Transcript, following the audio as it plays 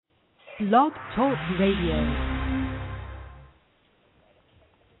Blog Talk Radio.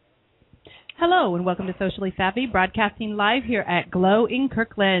 Hello and welcome to Socially Savvy, broadcasting live here at Glo in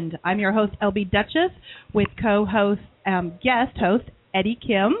Kirkland. I'm your host, LB Dutchess, with co-host, guest host, Eddie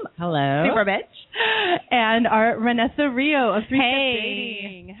Kim. Hello. Superbetch. And our Renessa Rios of 3 Step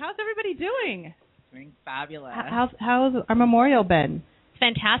Dating. How's everybody doing? Doing fabulous. How's our Memorial been?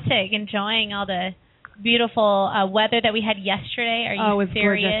 Fantastic. Enjoying all the beautiful weather that we had yesterday. Are you it was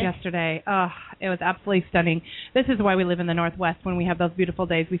serious? Gorgeous yesterday. It was absolutely stunning. This is why we live in the Northwest. When we have those beautiful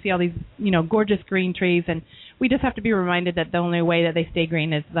days, we see all these, gorgeous green trees, and we just have to be reminded that the only way that they stay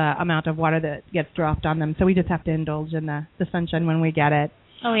green is the amount of water that gets dropped on them. So we just have to indulge in the sunshine when we get it.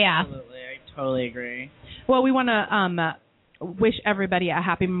 Oh, yeah. Absolutely. I totally agree. Well, we want to wish everybody a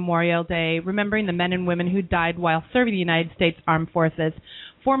happy Memorial Day, remembering the men and women who died while serving the United States Armed Forces.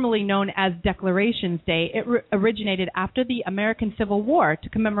 Formerly known as Declarations Day, it originated after the American Civil War to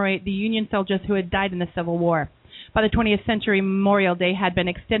commemorate the Union soldiers who had died in the Civil War. By the 20th century, Memorial Day had been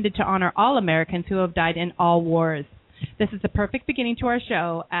extended to honor all Americans who have died in all wars. This is the perfect beginning to our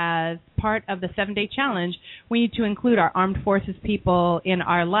show. As part of the 7-day challenge, we need to include our armed forces people in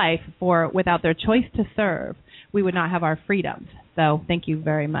our life, for without their choice to serve, we would not have our freedoms. So thank you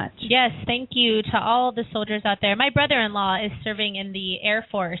very much. Yes, thank you to all the soldiers out there. My brother-in-law is serving in the Air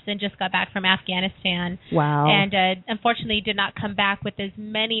Force and just got back from Afghanistan. Wow. And unfortunately did not come back with as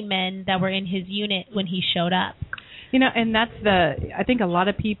many men that were in his unit when he showed up. And that's I think a lot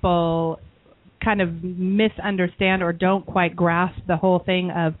of people kind of misunderstand or don't quite grasp the whole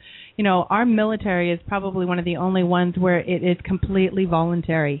thing of, our military is probably one of the only ones where it is completely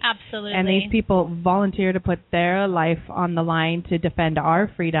voluntary. Absolutely. And these people volunteer to put their life on the line to defend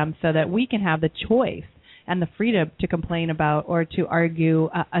our freedom so that we can have the choice and the freedom to complain about or to argue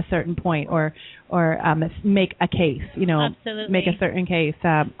a certain point or make a case, Absolutely. Make a certain case.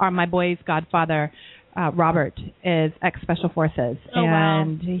 My boy's godfather, Robert, is ex-Special Forces,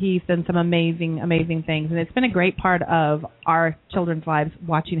 and he's done some amazing, amazing things. And it's been a great part of our children's lives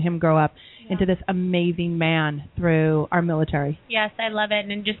watching him grow up into this amazing man through our military. Yes, I love it.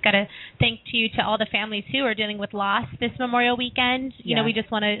 And just got to thank you to all the families who are dealing with loss this Memorial weekend. We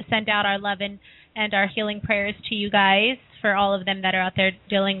just want to send out our love and our healing prayers to you guys for all of them that are out there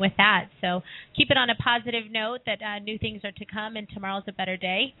dealing with that. So keep it on a positive note that new things are to come and tomorrow's a better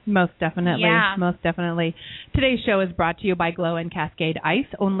day. Most definitely. Yeah. Most definitely. Today's show is brought to you by Glo and Cascade Ice,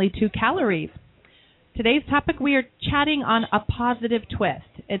 only 2 calories. Today's topic, we are chatting on a positive twist.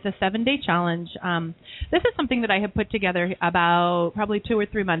 It's a 7-day challenge. This is something that I have put together about probably 2 or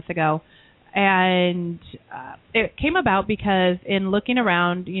 3 months ago. And it came about because in looking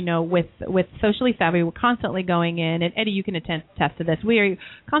around, with Socially Savvy, we're constantly going in, and Eddie, you can attest to this. We are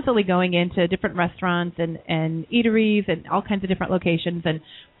constantly going into different restaurants and eateries and all kinds of different locations. And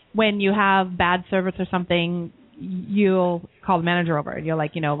when you have bad service or something, you'll call the manager over and you're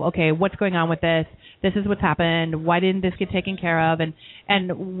like, okay, what's going on with this? This is what's happened. Why didn't this get taken care of?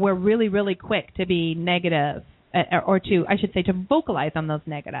 And we're really, really quick to be negative or to vocalize on those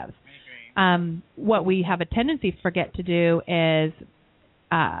negatives. What we have a tendency to forget to do is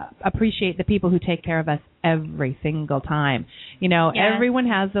appreciate the people who take care of us every single time. Everyone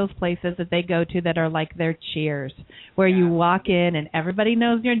has those places that they go to that are like their Cheers, where you walk in and everybody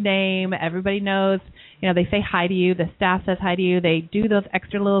knows your name, everybody knows, they say hi to you, the staff says hi to you, they do those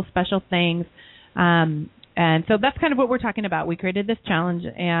extra little special things. And so that's kind of what we're talking about. We created this challenge,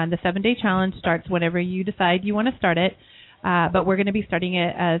 and the 7-day challenge starts whenever you decide you want to start it. But we're going to be starting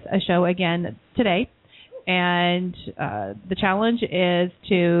it as a show again today. And the challenge is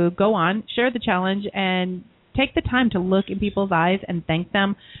to go on, share the challenge, and take the time to look in people's eyes and thank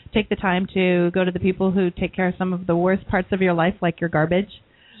them. Take the time to go to the people who take care of some of the worst parts of your life, like your garbage.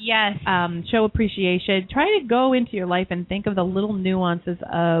 Yes. Show appreciation. Try to go into your life and think of the little nuances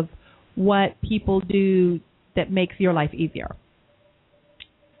of what people do that makes your life easier.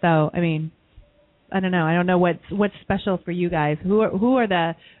 So, I don't know. I don't know what's special for you guys. Who are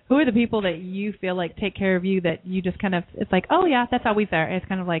the people that you feel like take care of you that you just kind of, it's like, oh yeah, that's always there. It's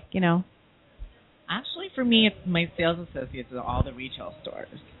kind of like, Actually, for me, it's my sales associates at all the retail stores.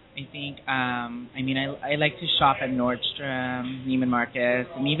 I think, I like to shop at Nordstrom, Neiman Marcus,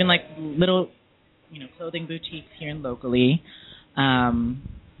 and even like little, clothing boutiques here locally.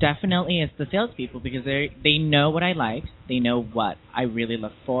 Definitely it's the salespeople, because they know what I like, they know what I really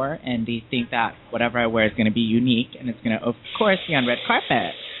look for, and they think that whatever I wear is going to be unique, and it's going to, of course, be on red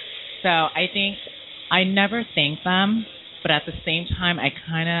carpet. So I think I never thank them, but at the same time, I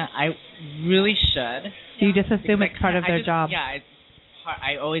really should. So you just assume it's part of their job. Yeah,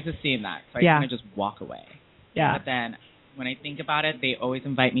 I always assume that, so I kind of just walk away. Yeah. But then when I think about it, they always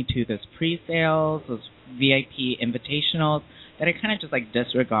invite me to those pre-sales, those VIP invitationals that I kind of just like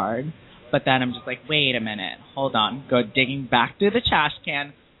disregard. But then I'm just like, wait a minute, hold on, go digging back through the trash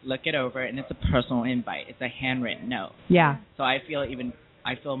can, look it over, and it's a personal invite. It's a handwritten note. Yeah. So I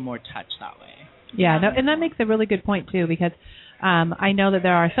feel more touched that way. Yeah, no, and that makes a really good point too, because I know that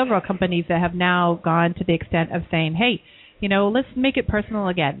there are several companies that have now gone to the extent of saying, hey, let's make it personal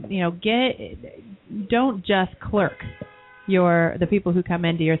again. Don't just clerk the people who come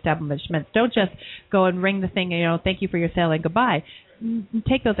into your establishments. Don't just go and ring the thing, thank you for your sale and goodbye.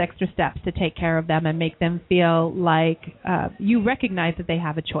 Take those extra steps to take care of them and make them feel like you recognize that they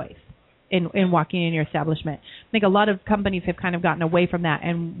have a choice in walking in your establishment. I think a lot of companies have kind of gotten away from that,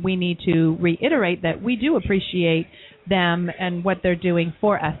 and we need to reiterate that we do appreciate them and what they're doing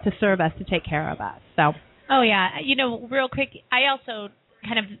for us, to serve us, to take care of us. So. Oh, yeah. Real quick, I also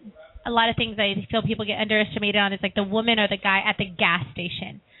kind of, a lot of things I feel people get underestimated on is like the woman or the guy at the gas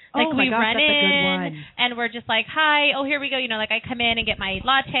station. Like oh my gosh, run that's a good in one. And we're just like, hi, here we go. Like I come in and get my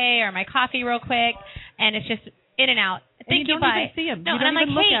latte or my coffee real quick, and it's just in and out. Thank you, bye. Even see him. No, you and don't I'm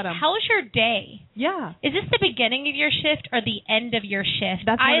even like, look hey, at him. how's your day? Yeah. Is this the beginning of your shift or the end of your shift?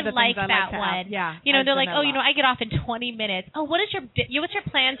 That's one of the like things I that like to one. have. Yeah. They're like, I get off in 20 minutes. Oh, what's your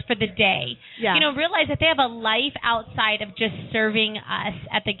plans for the day? Yeah. Realize that they have a life outside of just serving us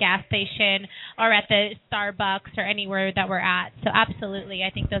at the gas station or at the Starbucks or anywhere that we're at. So absolutely,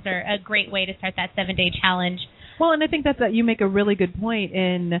 I think those are a great way to start that 7-day challenge. Well, and I think that you make a really good point.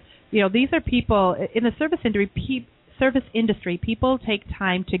 These are people in the service industry, people take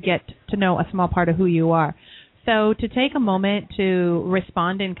time to get to know a small part of who you are. So to take a moment to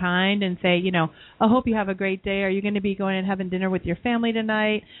respond in kind and say, I hope you have a great day. Are you going to be going and having dinner with your family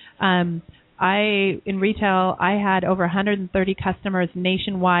tonight? In retail, I had over 130 customers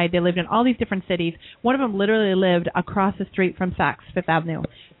nationwide. They lived in all these different cities. One of them literally lived across the street from Saks Fifth Avenue.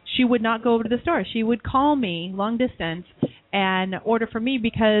 She would not go over to the store. She would call me long distance and order for me,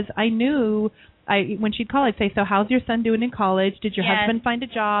 because I knew when she'd call, I'd say, so how's your son doing in college? Did your husband find a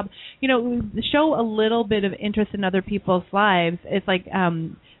job? Show a little bit of interest in other people's lives. It's like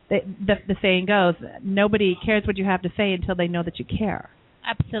the saying goes, nobody cares what you have to say until they know that you care.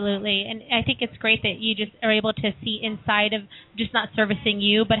 Absolutely. And I think it's great that you just are able to see inside of just not servicing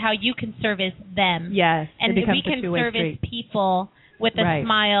you, but how you can service them. Yes. And we can service people with a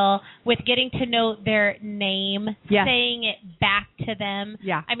smile, with getting to know their name, saying it back to them.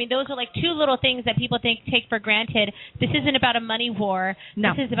 Yeah. I mean, those are like two little things that people take for granted. This isn't about a money war.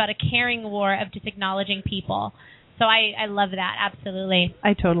 No. This is about a caring war of just acknowledging people. So I love that. Absolutely.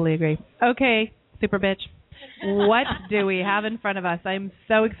 I totally agree. Okay, Superbetch. What do we have in front of us? I'm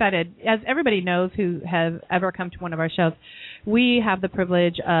so excited. As everybody knows who have ever come to one of our shows, we have the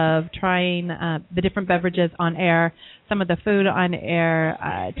privilege of trying the different beverages on air, some of the food on air,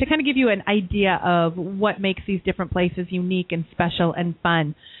 to kind of give you an idea of what makes these different places unique and special and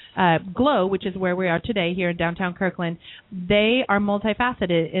fun. Glo, which is where we are today here in downtown Kirkland, they are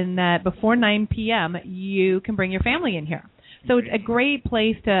multifaceted in that before 9 p.m. you can bring your family in here. So it's a great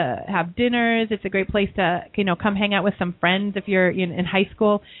place to have dinners. It's a great place to, come hang out with some friends if you're in high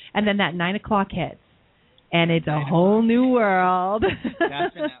school. And then that 9 o'clock hits, and it's a whole new world.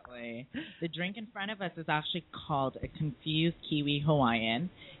 Definitely. The drink in front of us is actually called a Confused Kiwi Hawaiian.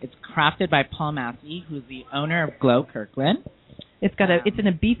 It's crafted by Paul Massey, who's the owner of Glo Kirkland. It's in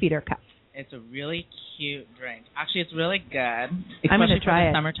a Beefeater cup. It's a really cute drink. Actually, it's really good, I'm especially gonna try for the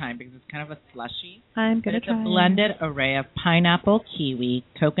it. summertime, because it's kind of a slushy. I'm going to try it. It's a blended array of pineapple, kiwi,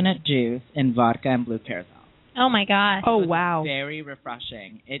 coconut juice, and vodka and blue carousel. Oh, my gosh. Oh, wow. Very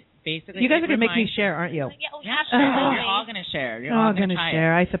refreshing. It basically. You guys are going to make me share, aren't you? Yeah, absolutely. You're all going to share. You're all going to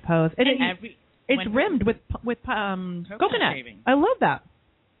share, I suppose. It's rimmed with coconut. Shaving. I love that.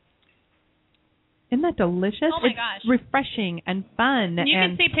 Isn't that delicious? Oh, my it's gosh. refreshing and fun. You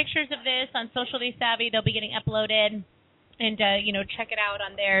can see pictures of this on Socially Savvy. They'll be getting uploaded. And, check it out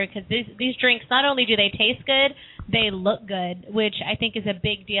on there, because these drinks, not only do they taste good, they look good, which I think is a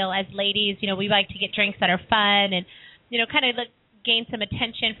big deal. As ladies, we like to get drinks that are fun and, kind of gain some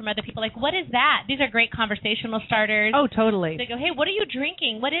attention from other people. Like, what is that? These are great conversational starters. Oh, totally. They go, hey, what are you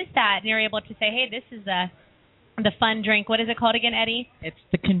drinking? What is that? And you're able to say, hey, this is the fun drink. What is it called again, Eddie? It's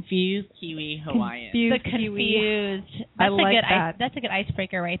the Confused Kiwi Hawaiian. The Confused. I like that. That's a good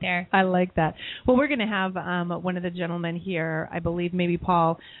icebreaker right there. I like that. Well, we're going to have one of the gentlemen here, I believe maybe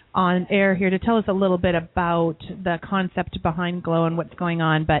Paul, on air here to tell us a little bit about the concept behind Glo and what's going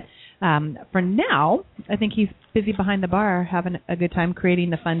on. But for now, I think he's busy behind the bar having a good time creating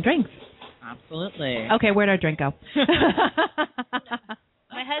the fun drinks. Absolutely. Okay, where'd our drink go?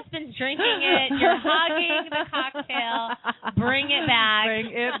 My husband's drinking it. You're hogging the cocktail. Bring it back.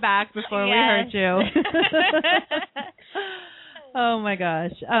 Bring it back before we hurt you. Oh, my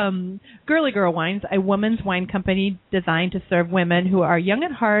gosh. Girly Girl Wines, a women's wine company designed to serve women who are young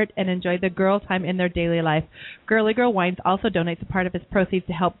at heart and enjoy the girl time in their daily life. Girly Girl Wines also donates a part of its proceeds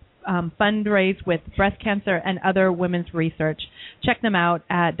to help fundraise with breast cancer and other women's research. Check them out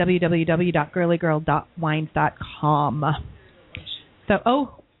at www.girlygirl.wines.com. So,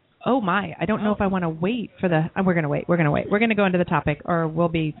 oh my, I don't know if I want to wait for the, we're going to wait. We're going to go into the topic or we'll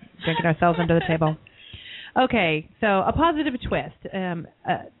be drinking ourselves under the table. Okay, so a positive twist, the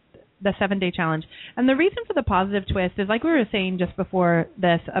 7-day challenge. And the reason for the positive twist is, like we were saying just before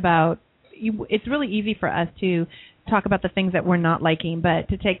this, about it's really easy for us to talk about the things that we're not liking, but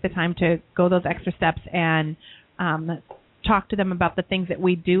to take the time to go those extra steps and talk to them about the things that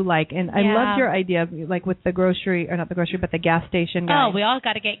we do like. And I love your idea, like with the grocery, or not the grocery, but the gas station guy. Oh, we all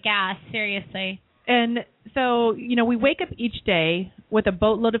got to get gas, seriously. And so, we wake up each day with a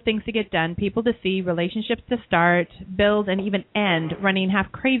boatload of things to get done, people to see, relationships to start, build, and even end, running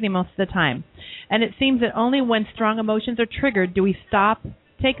half crazy most of the time. And it seems that only when strong emotions are triggered do we stop,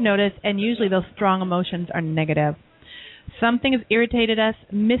 take notice, and usually those strong emotions are negative. Something has irritated us,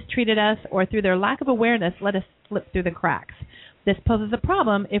 mistreated us, or through their lack of awareness let us slip through the cracks. This poses a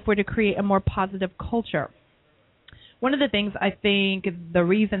problem if we're to create a more positive culture. One of the things I think the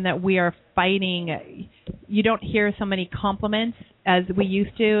reason that we are fighting, you don't hear so many compliments as we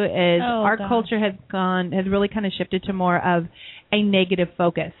used to, is our culture has really kind of shifted to more of a negative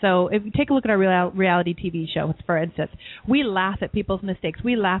focus. So if you take a look at our reality TV shows, for instance, we laugh at people's mistakes.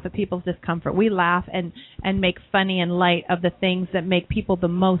 We laugh at people's discomfort. We laugh and make funny and light of the things that make people the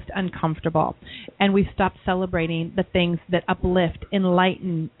most uncomfortable. And we stop celebrating the things that uplift,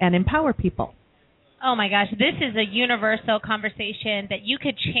 enlighten, and empower people. Oh, my gosh. This is a universal conversation that you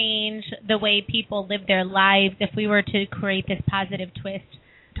could change the way people live their lives if we were to create this positive twist.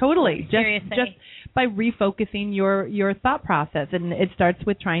 Totally. Seriously. Just by refocusing your thought process. And it starts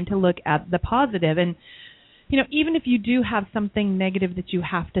with trying to look at the positive. And, even if you do have something negative that you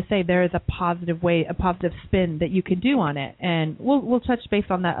have to say, there is a positive spin that you can do on it. And we'll touch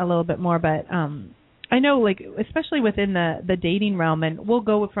base on that a little bit more. But I know, like, especially within the dating realm, and we'll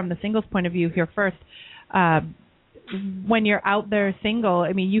go from the singles point of view here first. When you're out there single,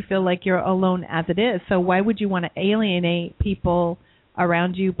 I mean, you feel like you're alone as it is. So why would you want to alienate people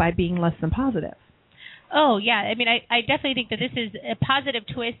around you by being less than positive? Oh, yeah. I mean, I definitely think that this is a positive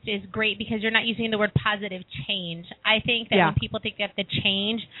twist is great because you're not using the word positive change. I think that when people think that the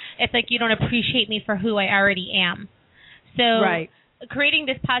change, it's like you don't appreciate me for who I already am. So right. Creating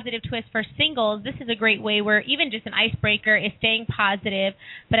this positive twist for singles, this is a great way where even just an icebreaker is staying positive,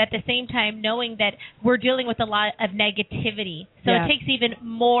 but at the same time knowing that we're dealing with a lot of negativity. So it takes even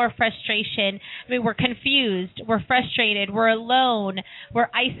more frustration. I mean, we're confused, we're frustrated, we're alone,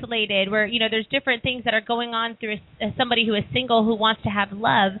 we're isolated, there's different things that are going on through somebody who is single who wants to have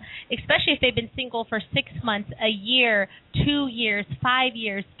love, especially if they've been single for 6 months, a year, 2 years, 5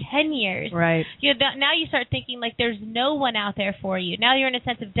 years, 10 years. Right. Now you start thinking like there's no one out there for you. Now you're in a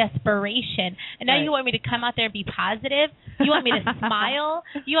sense of desperation. And now you want me to come out there and be positive? You want me to smile?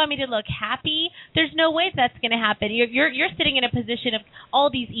 You want me to look happy? There's no way that's going to happen. You're sitting in a position of all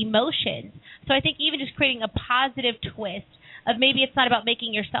these emotions. So I think even just creating a positive twist of maybe it's not about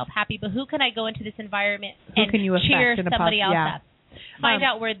making yourself happy, but who can I go into this environment and cheer somebody else up? Find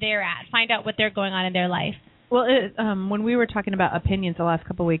out where they're at. Find out what they're going on in their life. Well, when we were talking about opinions the last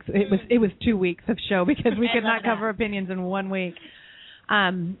couple of weeks, it was 2 weeks of show because we could not cover opinions in 1 week.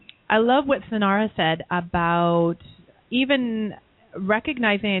 I love what Sonara said about even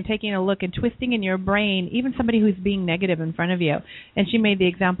recognizing and taking a look and twisting in your brain, even somebody who's being negative in front of you. And she made the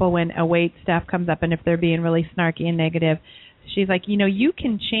example when a wait staff comes up and if they're being really snarky and negative, she's like, you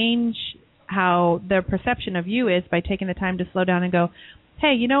can change how their perception of you is by taking the time to slow down and go,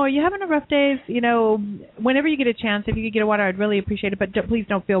 hey, are you having a rough day? Whenever you get a chance, if you could get a water, I'd really appreciate it, but please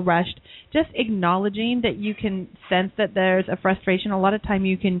don't feel rushed. Just acknowledging that you can sense that there's a frustration. A lot of time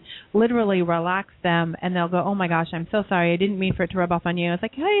you can literally relax them, and they'll go, oh, my gosh, I'm so sorry. I didn't mean for it to rub off on you. It's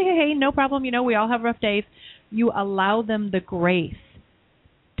like, hey, no problem. We all have rough days. You allow them the grace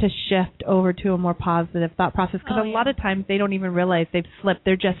to shift over to a more positive thought process because a lot of times they don't even realize they've slipped.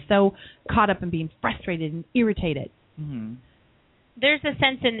 They're just so caught up in being frustrated and irritated. Mm-hmm. There's a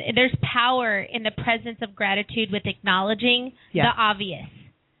sense there's power in the presence of gratitude with acknowledging the obvious.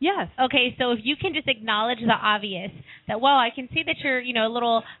 Yes. Okay, so if you can just acknowledge the obvious, that, I can see that you're, a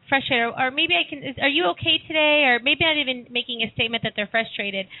little frustrated, or maybe are you okay today? Or maybe not even making a statement that they're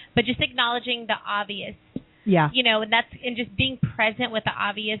frustrated, but just acknowledging the obvious. Yeah. And just being present with the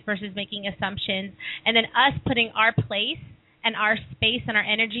obvious versus making assumptions, and then us putting our place and our space and our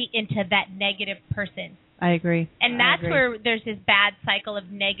energy into that negative person. I agree. And that's where there's this bad cycle of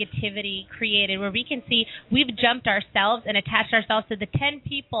negativity created, where we can see we've jumped ourselves and attached ourselves to the 10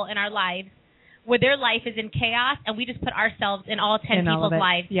 people in our lives where their life is in chaos, and we just put ourselves in all 10 people's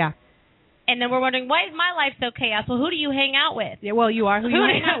lives. Yeah. And then we're wondering, why is my life so chaos? Well, who do you hang out with? Yeah, well, you are who you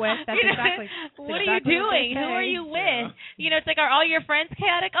hang out with. That's exactly. What are you doing? Who are you with? It's like, are all your friends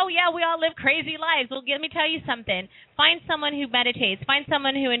chaotic? Oh, yeah, we all live crazy lives. Well, let me tell you something. Find someone who meditates. Find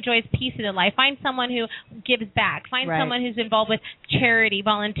someone who enjoys peace in their life. Find someone who gives back. Find someone who's involved with charity,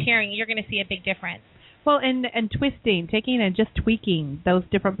 volunteering. You're going to see a big difference. Well, and twisting, taking and just tweaking those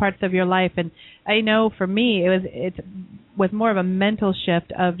different parts of your life. And I know for me, it was more of a mental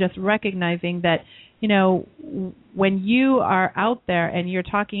shift of just recognizing that, when you are out there and you're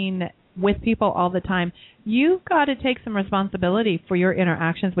talking with people all the time, you've got to take some responsibility for your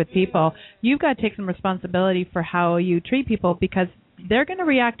interactions with people. You've got to take some responsibility for how you treat people, because they're going to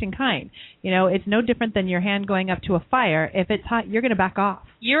react in kind. It's no different than your hand going up to a fire. If it's hot, you're going to back off.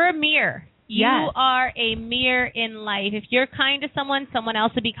 You're a mirror. You are a mirror in life. If you're kind to someone, someone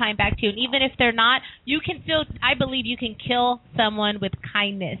else will be kind back to you. And even if they're not, you can still, I believe you can kill someone with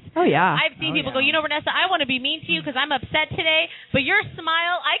kindness. Oh, yeah. I've seen people go, Renessa, I want to be mean to you because I'm upset today, but your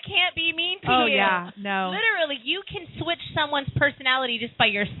smile, I can't be mean to you. Oh, yeah. No. Literally, you can switch someone's personality just by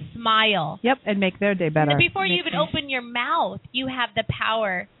your smile. Yep, and make their day better. And before you even open your mouth, you have the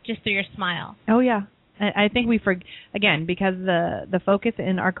power just through your smile. Oh, yeah. I think we forget, again, because the focus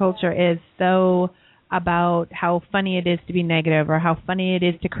in our culture is so about how funny it is to be negative, or how funny it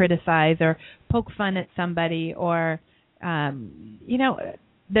is to criticize or poke fun at somebody, or,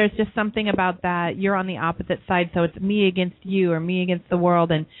 there's just something about that. You're on the opposite side, so it's me against you or me against the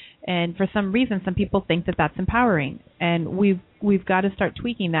world. And for some reason, some people think that that's empowering. And we've got to start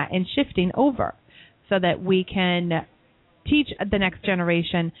tweaking that and shifting over so that we can teach the next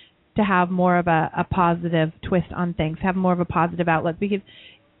generation to have more of a positive twist on things, have more of a positive outlook. Because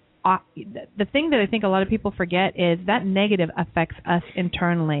the thing that I think a lot of people forget is that negative affects us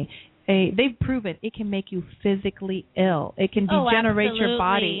internally. They've proven it can make you physically ill. It can degenerate your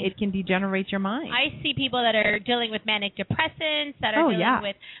body. It can degenerate your mind. I see people that are dealing with manic depressants, that are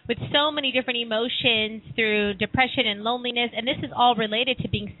dealing with so many different emotions through depression and loneliness, and this is all related to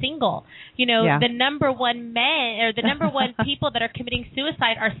being single. The number one people that are committing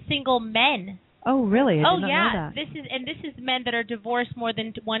suicide are single men. Oh, really? I did not know that. This is men that are divorced more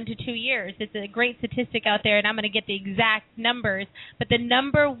than 1 to 2 years. It's a great statistic out there, and I'm going to get the exact numbers. But the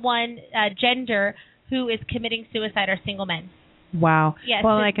number one gender who is committing suicide are single men. Wow. Yes,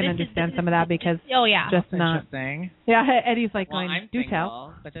 well, I can understand some of that because That's not interesting. Yeah, Eddie's like I'm do single,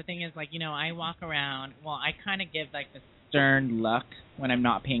 tell. But the thing is, I walk around. Well, I kind of give the stern look when I'm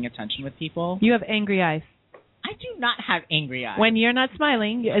not paying attention with people. You have angry eyes. I do not have angry eyes. When you're not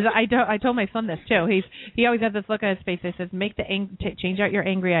smiling, I told my son this too. He always has this look on his face that says, change out your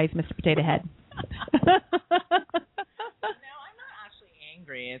angry eyes, Mr. Potato Head. No, I'm not actually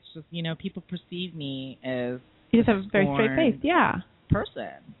angry. It's just, people perceive me as you just have a very straight face,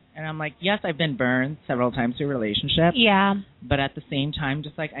 person. And I'm like, yes, I've been burned several times through relationships. Yeah. But at the same time,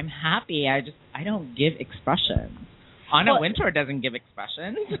 just I'm happy. I don't give expressions. Anna Wintour doesn't give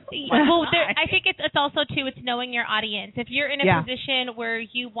expressions. I think it's also, too, it's knowing your audience. If you're in a position where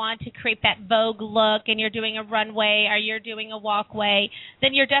you want to create that Vogue look and you're doing a runway or you're doing a walkway,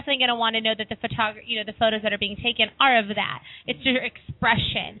 then you're definitely going to want to know that the photos that are being taken are of that. It's your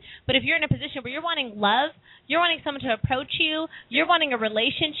expression. But if you're in a position where you're wanting love, you're wanting someone to approach you, you're wanting a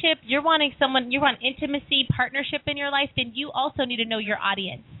relationship, you want intimacy, partnership in your life, then you also need to know your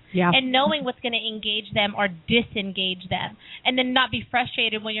audience. Yeah. And knowing what's going to engage them or disengage them. And then not be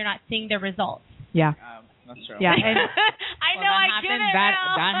frustrated when you're not seeing the results. Yeah. That's true. Yeah. I know, I get it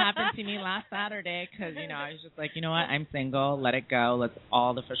now. That happened to me last Saturday because, I was just like, you know what, I'm single, let it go, let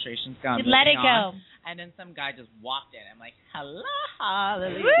all the frustrations go. Let it go. And then some guy just walked in. I'm like, hello,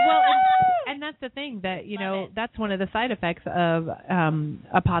 hallelujah. Well, and that's the thing that, that's one of the side effects of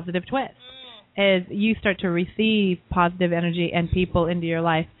a positive twist, is you start to receive positive energy and people into your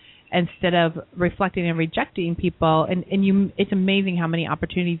life instead of reflecting and rejecting people. And it's amazing how many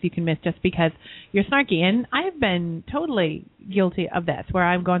opportunities you can miss just because you're snarky. And I've been totally guilty of this, where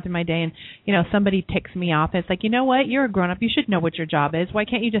I'm going through my day and, somebody ticks me off. It's like, you know what? You're a grown-up. You should know what your job is. Why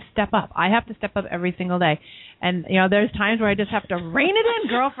can't you just step up? I have to step up every single day. And, there's times where I just have to rein it in,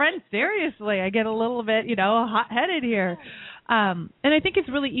 girlfriend. Seriously. I get a little bit, hot-headed here. And I think it's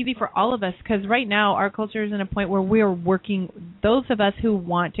really easy for all of us because right now our culture is in a point where we are working, those of us who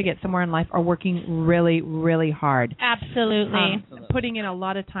want to get somewhere in life are working really, really hard. Absolutely. Putting in a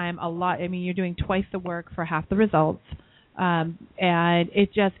lot of time, you're doing twice the work for half the results. And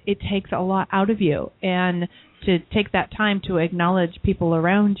it takes a lot out of you. And to take that time to acknowledge people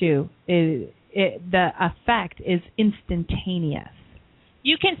around you, the effect is instantaneous.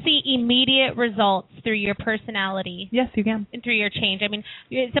 You can see immediate results through your personality. Yes, you can. And through your change. I mean,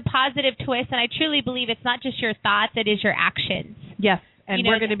 it's a positive twist, and I truly believe it's not just your thoughts, it is your actions. Yes, and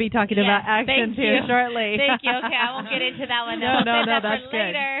we're going to be talking about actions here shortly. Thank you. Okay, I won't get into that one. No, that's good.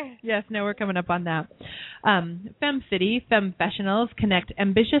 Later. Yes, we're coming up on that. Femme City, Femfessionals connect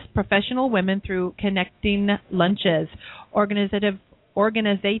ambitious professional women through connecting lunches, organizative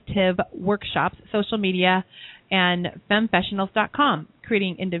workshops, social media, and femfessionals.com,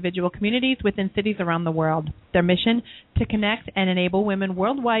 creating individual communities within cities around the world. Their mission, to connect and enable women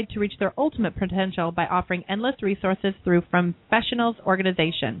worldwide to reach their ultimate potential by offering endless resources through Femfessionals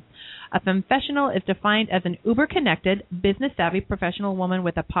organization. A femfessional is defined as an uber-connected, business-savvy professional woman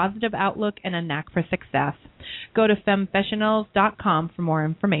with a positive outlook and a knack for success. Go to femfessionals.com for more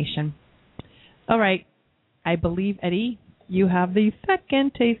information. All right. I believe, Eddie, you have the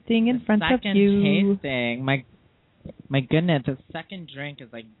second tasting in front of you. Second tasting. My goodness, the second drink is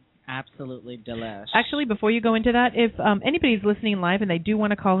like absolutely delish. Actually, before you go into that, if anybody's listening live and they do want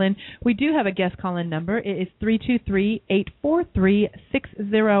to call in, we do have a guest call-in number. It is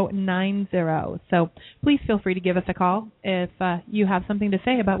 323-843-6090. So please feel free to give us a call if you have something to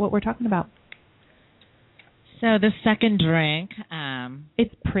say about what we're talking about. So the second drink,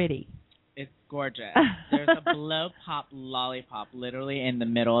 it's pretty. It's gorgeous. There's a blow pop lollipop literally in the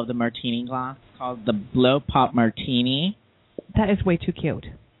middle of the martini glass called the blow pop martini. That is way too cute.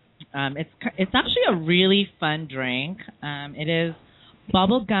 It's actually a really fun drink. It is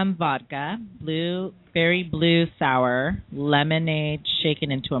bubblegum vodka, berry blue sour, lemonade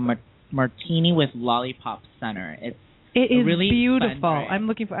shaken into a martini with lollip center. It is really beautiful. Fun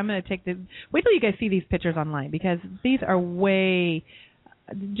drink. I'm going to take the. Wait till you guys see these pictures online because these are way.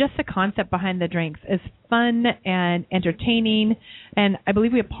 Just the concept behind the drinks is fun and entertaining. And I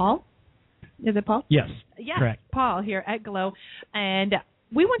believe we have Paul. Is it Paul? Yes. Correct. Paul here at Glo. And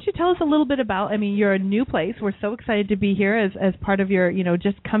we want you to tell us a little bit about, you're a new place. We're so excited to be here as part of your,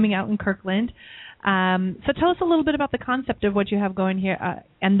 just coming out in Kirkland. So tell us a little bit about the concept of what you have going here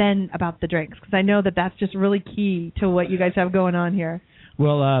and then about the drinks, because I know that's just really key to what you guys have going on here.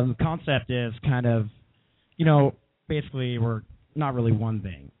 Well, the concept is kind of, basically we're not really one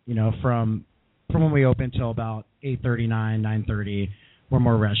thing. From when we open till about 8:30, 9:30, we're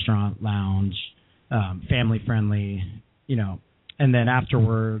more restaurant, lounge, family friendly, and then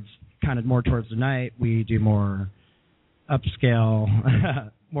afterwards, kind of more towards the night, we do more upscale,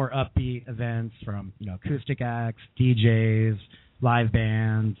 more upbeat events from acoustic acts, DJs, live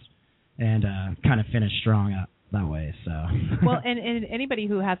bands, and kind of finish strong up that way. So well, and anybody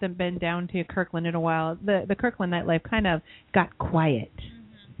who hasn't been down to Kirkland in a while, the Kirkland nightlife kind of got quiet.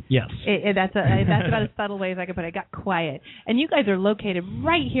 Yes, that's about as subtle way as I could put it. It got quiet, and you guys are located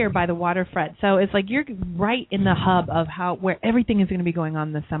right here by the waterfront, so it's like you're right in the hub of where everything is going to be going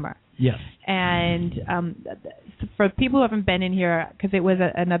on this summer. Yes, and for people who haven't been in here, because it was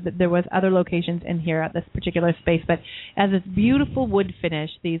there was other locations in here at this particular space, but as it's beautiful wood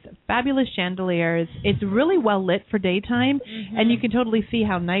finish, these fabulous chandeliers, it's really well lit for daytime, and you can totally see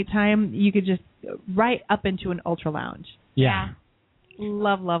how nighttime you could just right up into an ultra lounge. Yeah.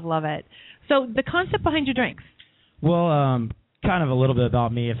 Love, love, love it. So the concept behind your drinks? Well, kind of a little bit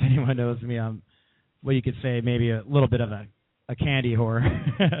about me. If anyone knows me, I'm what you could say maybe a little bit of a candy whore.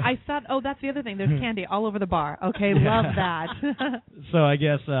 I thought, that's the other thing. There's candy all over the bar. Okay, love that. So I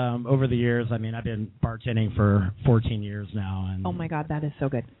guess over the years, I've been bartending for 14 years now. And oh, my God, that is so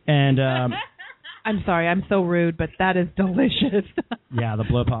good. And I'm sorry, I'm so rude, but that is delicious. Yeah, the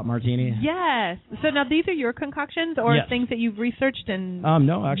blow pop martini. Yes. So now these are your concoctions or things that you've researched and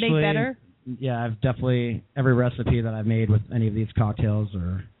no, actually, made better? Yeah, I've definitely, every recipe that I've made with any of these cocktails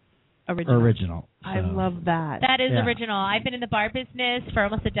are original. So. I love that. That is original. I've been in the bar business for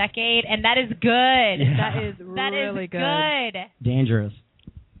almost a decade, and that is good. Yeah. That is really good. Dangerous.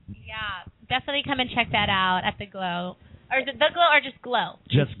 Yeah, definitely come and check that out at the Glo. Or is it the Glo or just Glo?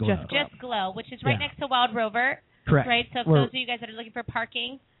 Just Glo. Just Glo, which is right next to Wild Rover. Correct. Right, so for those of you guys that are looking for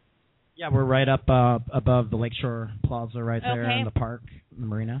parking. Yeah, we're right up above the Lakeshore Plaza right there in the park, the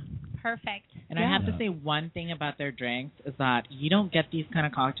marina. Perfect. And I have to say one thing about their drinks is that you don't get these kind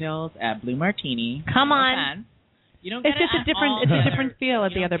of cocktails at Blue Martini. Come on. You don't get it's a different feel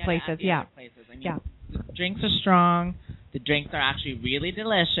at the other places. The drinks are strong. The drinks are actually really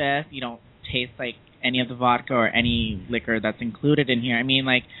delicious. You don't taste like any of the vodka or any liquor that's included in here. I mean,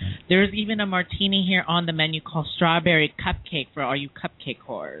 like, there's even a martini here on the menu called Strawberry Cupcake for all you cupcake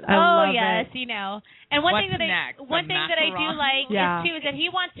whores. Oh, yes, you know. And one What's thing that next? I do like Yeah. is too is that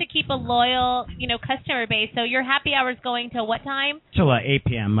he wants to keep a loyal, customer base. So your happy hour's going till what time? Till 8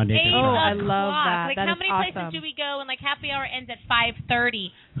 p.m. Monday through 8 Oh, I Friday. love o'clock. that. Like, That how is many awesome. places do we go and like happy hour ends at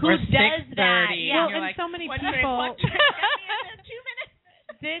 5:30? Who Or does that? 6:30. Yeah. Well, You're and like, so many what people. drink? What drink? Get me in 2 minutes.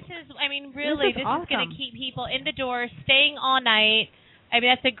 This is, I mean, really, This is this is going awesome. to keep people in the door, staying all night. I mean,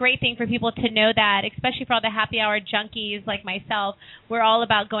 that's a great thing for people to know that, especially for all the happy hour junkies like myself. We're all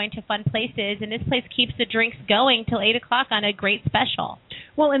about going to fun places, and this place keeps the drinks going till 8 o'clock on a great special.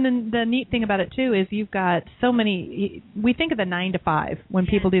 Well, and then the neat thing about it, too, is you've got so many – we think of the 9 to 5 when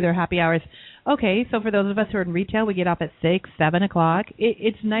people do their happy hours. Okay, so for those of us who are in retail, we get off at 6, 7 o'clock.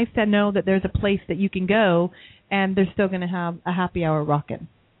 It's nice to know that there's a place that you can go, and they're still going to have a happy hour rocking.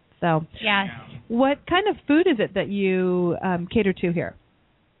 So, Yes. what kind of food is it that you cater to here?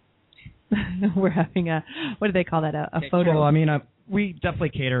 We're having a – what do they call that, a photo? Well, I mean, we definitely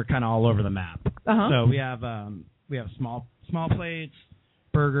cater kind of all over the map. Uh-huh. So we have small plates,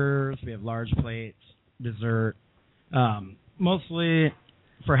 burgers. We have large plates, dessert. Mostly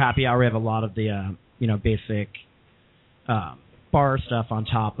for happy hour, we have a lot of the basic bar stuff on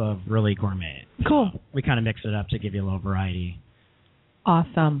top of really gourmet. Cool. We kind of mix it up to give you a little variety.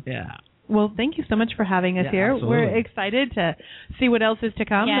 Awesome. Yeah. Well, thank you so much for having us here. Absolutely. We're excited to see what else is to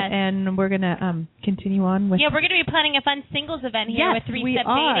come, Yes. and we're going to continue on with. Yeah, we're going to be planning a fun singles event here Yes, with Three we Step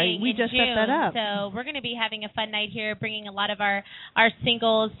are. Dating We in just June. set that up. So we're going to be having a fun night here, bringing a lot of our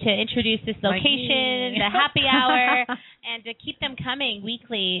singles to introduce this Like location, me. the happy hour, and to keep them coming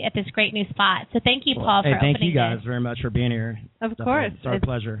weekly at this great new spot. So thank you, Paul, for thank opening you guys this. very much for being here. Of Definitely. course. It's our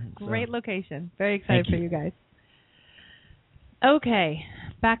pleasure. Great So. location. Very excited Thank for you. you guys. Okay,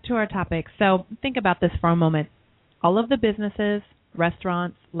 back to our topic. So think about this for a moment. All of the businesses,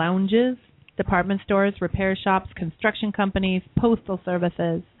 restaurants, lounges, department stores, repair shops, construction companies, postal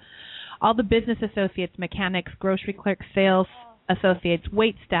services, all the business associates, mechanics, grocery clerks, sales associates,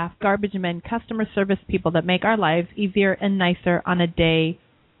 wait staff, garbage men, customer service people that make our lives easier and nicer on a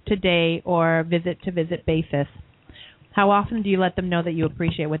day-to-day or visit-to-visit basis. How often do you let them know that you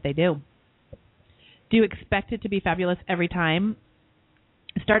appreciate what they do? Do you expect it to be fabulous every time?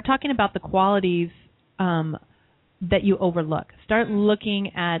 Start talking about the qualities that you overlook. Start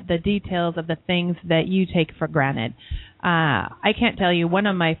looking at the details of the things that you take for granted. I can't tell you, one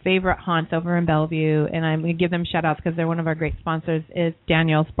of my favorite haunts over in Bellevue, and I'm going to give them shout-outs because they're one of our great sponsors, is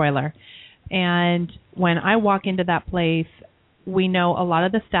Daniel's Broiler. And when I walk into that place, we know a lot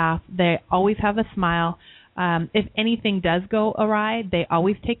of the staff, they always have a smile. If anything does go awry, they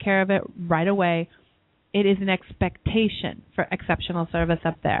always take care of it right away. It is an expectation for exceptional service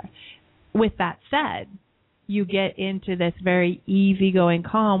up there. With that said, you get into this very easygoing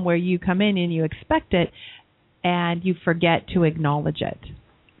calm where you come in and you expect it and you forget to acknowledge it.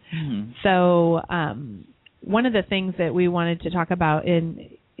 Mm-hmm. So one of the things that we wanted to talk about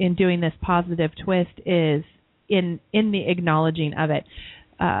in doing this positive twist is in the acknowledging of it.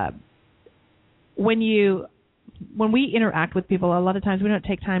 When we interact with people, a lot of times we don't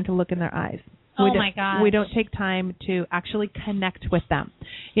take time to look in their eyes. My gosh. We don't take time to actually connect with them.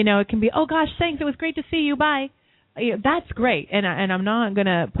 It can be, oh gosh, thanks, it was great to see you, bye. That's great, and I'm not going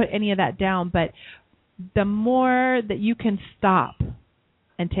to put any of that down, but the more that you can stop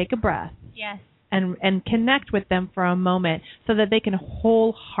and take a breath, Yes. and connect with them for a moment so that they can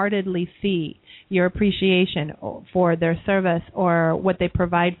wholeheartedly see your appreciation for their service or what they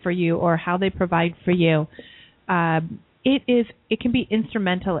provide for you or how they provide for you, it can be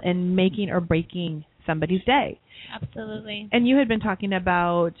instrumental in making or breaking somebody's day. Absolutely. And you had been talking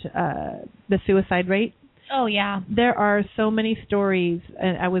about the suicide rate. Oh, yeah. There are so many stories,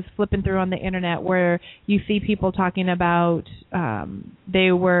 and I was flipping through on the internet where you see people talking about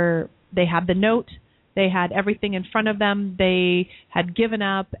they had the note, they had everything in front of them, they had given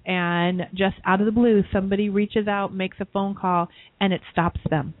up, and just out of the blue, somebody reaches out, makes a phone call, and it stops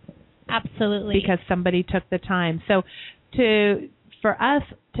them. Absolutely. Because somebody took the time. So for us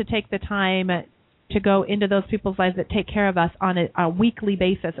to take the time to go into those people's lives that take care of us on a weekly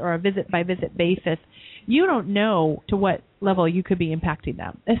basis or a visit-by-visit basis, you don't know to what level you could be impacting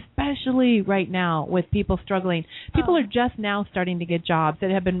them, especially right now with people struggling. People are just now starting to get jobs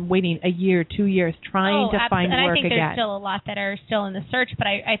that have been waiting a year, 2 years, trying to find work again. And I think there's still a lot that are still in the search, but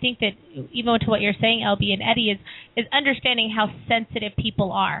I think that even to what you're saying, LB and Eddie, is understanding how sensitive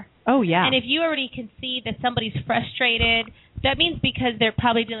people are. Oh, yeah. And if you already can see that somebody's frustrated, that means because they're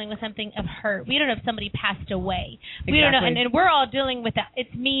probably dealing with something of hurt. We don't know if somebody passed away. Exactly. We don't know, and we're all dealing with that.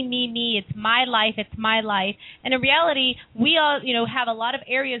 It's me. It's my life. And in reality, we all, have a lot of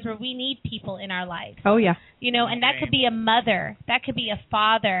areas where we need people in our lives. Oh yeah. And that could be a mother, that could be a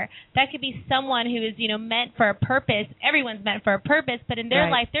father, that could be someone who is, meant for a purpose. Everyone's meant for a purpose, but in their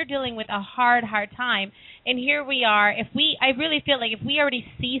life, they're dealing with a hard time. And here we are. I really feel like if we already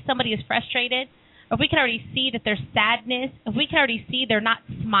see somebody is frustrated, if we can already see that there's sadness, if we can already see they're not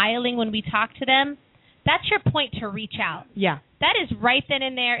smiling when we talk to them, that's your point to reach out. Yeah. That is right then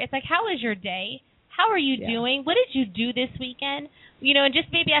and there. It's like, how was your day? How are you doing? What did you do this weekend? And just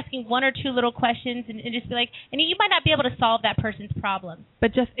maybe asking one or two little questions and just be like, and you might not be able to solve that person's problem.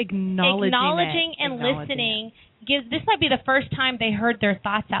 But just acknowledging and listening this might be the first time they heard their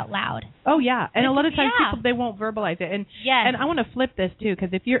thoughts out loud. Oh, yeah. And a lot of times people, they won't verbalize it. And I want to flip this, too, because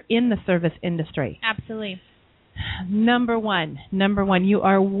if you're in the service industry. Absolutely. Number one, you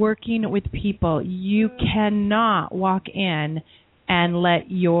are working with people. You cannot walk in and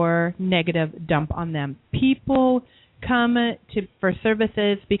let your negative dump on them. People come for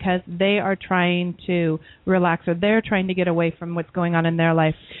services because they are trying to relax or they're trying to get away from what's going on in their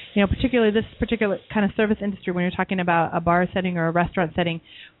life. Particularly this particular kind of service industry, when you're talking about a bar setting or a restaurant setting,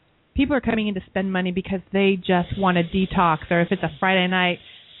 people are coming in to spend money because they just want to detox, or if it's a Friday night,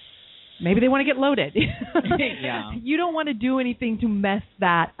 maybe they want to get loaded. Yeah. You don't want to do anything to mess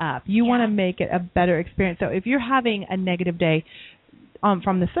that up. You want to make it a better experience. So if you're having a negative day,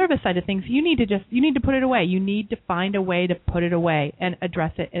 from the service side of things, you need to put it away. You need to find a way to put it away and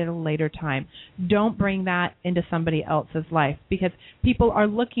address it at a later time. Don't bring that into somebody else's life, because people are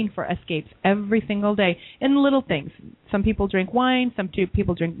looking for escapes every single day in little things. Some people drink wine, some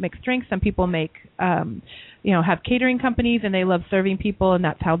people drink mixed drinks, some people make have catering companies and they love serving people, and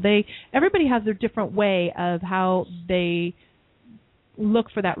that's how everybody has their different way of how they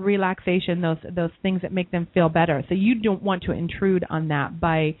look for that relaxation, those things that make them feel better. So you don't want to intrude on that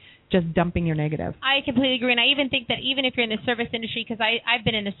by just dumping your negative. I completely agree, and I even think that even if you're in the service industry, because I've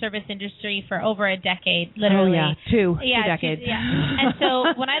been in the service industry for over a decade, literally. Oh, yeah, two decades. And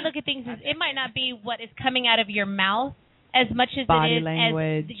so when I look at things, it might not be what is coming out of your mouth as much as body it is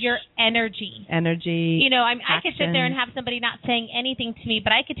language, as your energy. I could sit there and have somebody not saying anything to me,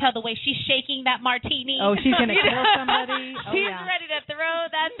 but I could tell the way she's shaking that martini. Oh, she's going to kill somebody. She's ready to throw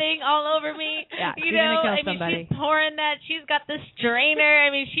that thing all over me. Yeah, she's going to kill somebody. She's pouring that. She's got the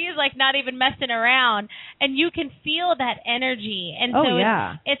strainer. She's like not even messing around. And you can feel that energy. And so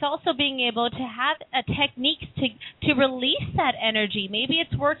it's also being able to have a technique to release that energy. Maybe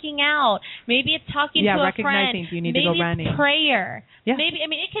it's working out. Maybe it's talking to a recognizing friend. You need to go running. Prayer. Yeah. Maybe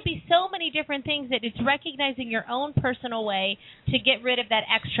it could be so many different things, that it's recognizing your own personal way to get rid of that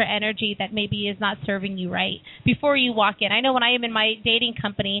extra energy that maybe is not serving you right before you walk in. I know when I am in my dating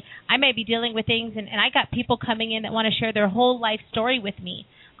company, I may be dealing with things, and I got people coming in that want to share their whole life story with me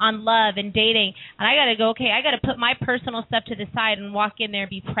on love and dating, and I got to go, I got to put my personal stuff to the side and walk in there and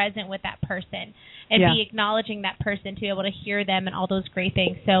be present with that person and be acknowledging that person to be able to hear them and all those great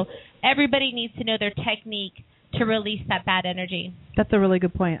things. So everybody needs to know their technique to release that bad energy. That's a really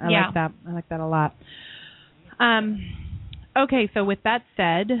good point. I like that. I like that a lot. Okay, so with that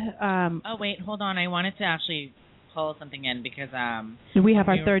said... oh, wait, hold on. I wanted to actually pull something in because... we have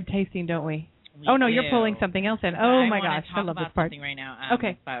our third tasting, don't we? You're pulling something else in. Oh, my gosh. I love this part. Right now.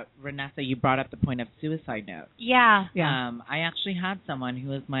 Okay. But Renessa, you brought up the point of suicide note. Yeah. I actually had someone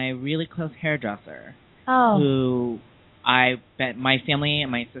who was my really close hairdresser. Oh. Who... my family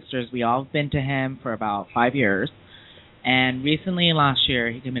and my sisters, we all have been to him for about 5 years. And recently, last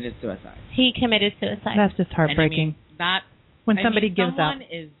year, he committed suicide. That's just heartbreaking. When somebody gives up. Someone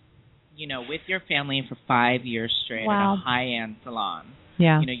is, with your family for 5 years straight at a high-end salon.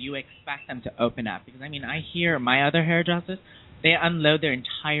 Yeah. You expect them to open up. Because, I hear my other hairdressers, they unload their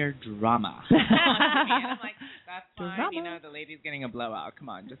entire drama. I'm like, that's fine. Drama. The lady's getting a blowout. Come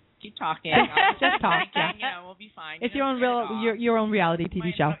on, just keep talking. Just talk. We'll be fine. It's your own reality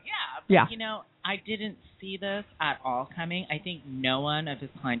TV show. Yeah. But, I didn't see this at all coming. I think no one of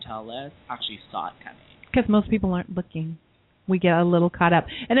his clientele list actually saw it coming. Because most people aren't looking. We get a little caught up,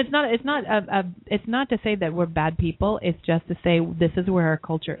 and it's not to say that we're bad people. It's just to say this is where our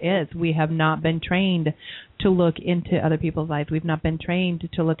culture is. We have not been trained to look into other people's lives. We've not been trained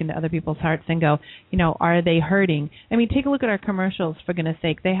to look into other people's hearts and go, are they hurting? Take a look at our commercials, for goodness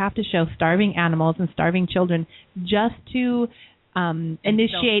sake. They have to show starving animals and starving children just to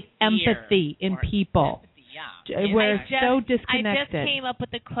initiate empathy in people. We're so disconnected. I just came up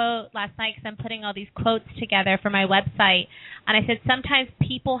with a quote last night because I'm putting all these quotes together for my website. And I said, sometimes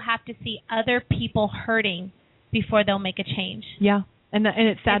people have to see other people hurting before they'll make a change. Yeah. And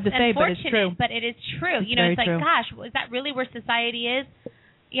it's sad to say, but it's true. But it is true. It's it's like, true. gosh, is that really where society is?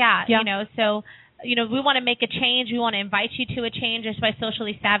 Yeah. So, we want to make a change. We want to invite you to a change. That's why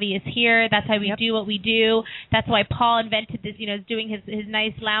Socially Savvy is here. That's why we do what we do. That's why Paul invented this, doing his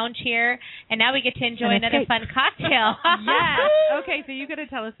nice lounge here. And now we get to enjoy another fun cocktail. Yes. Okay, so you got to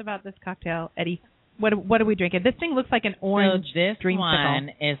tell us about this cocktail, Eddie. What are we drinking? This thing looks like an orange dreamsicle. One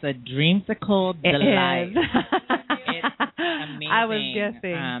is a dreamsicle delight. It's amazing. I was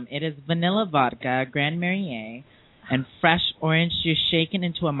guessing. It is vanilla vodka, Grand Marnier, and fresh orange juice shaken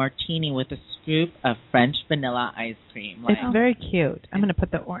into a martini with a scoop of French vanilla ice cream. It's very cute. I'm going to put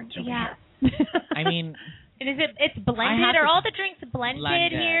the orange over here. I mean... It's blended? Are all the drinks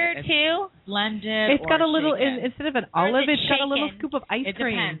blended here, too? Blended. It's got a little, instead of an olive, it's got a little scoop of ice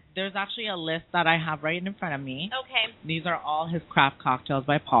cream. It depends. There's actually a list that I have right in front of me. Okay. These are all his craft cocktails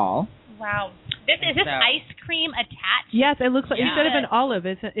by Paul. Wow. Is this ice cream attached? Yes, it looks like, instead of an olive,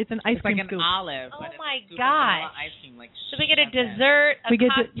 it's an ice cream scoop. It's like an olive. Oh, my gosh. Ice cream, so we get a dessert, a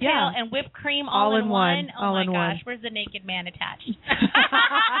cocktail, and whipped cream all in one? Oh, my gosh. Where's the naked man attached?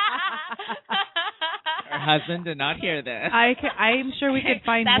 Her husband did not hear this. I'm sure we could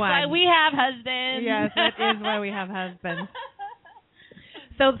find one. That's why we have husbands. Yes, that is why we have husbands.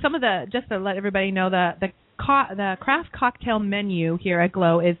 So just to let everybody know, the craft cocktail menu here at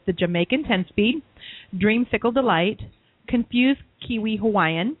Glo is the Jamaican 10-speed, Dreamsicle Delight, Confused Kiwi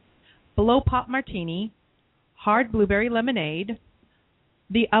Hawaiian, Blow Pop Martini, Hard Blueberry Lemonade,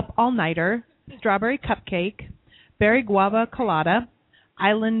 the Up All-Nighter, Strawberry Cupcake, Berry Guava Colada,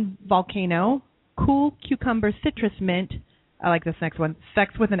 Island Volcano, Cool Cucumber Citrus Mint. I like this next one.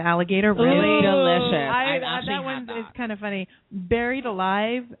 Sex with an Alligator. Really it's delicious. That one is kind of funny. Buried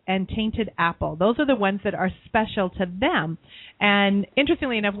Alive and Tainted Apple. Those are the ones that are special to them. And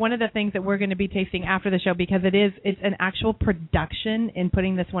interestingly enough, one of the things that we're going to be tasting after the show, because it's an actual production in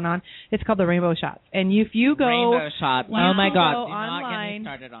putting this one on, it's called the Rainbow Shots. And if you go Rainbow Shots. Oh my God! Do online, not get me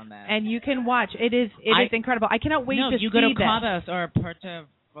started on that. And you can watch. It is incredible. I cannot wait to see this. No, you go to Cabos or Puerto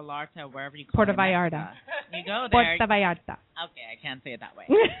Vallarta, wherever you call Puerto Vallarta. You go there. Puerto Vallarta. Okay, I can't say it that way.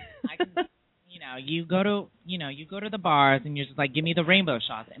 You go to the bars and you're just like, give me the rainbow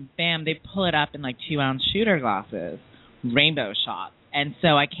shots, and bam, they pull it up in like 2-ounce shooter glasses, rainbow shots. And so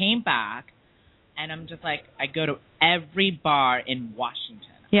I came back, and I'm just like, I go to every bar in Washington.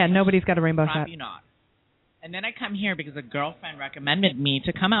 Yeah, nobody's got a rainbow shot. You not. And then I come here because a girlfriend recommended me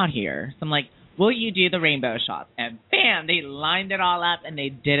to come out here. So I'm like, will you do the rainbow shots? And bam, they lined it all up and they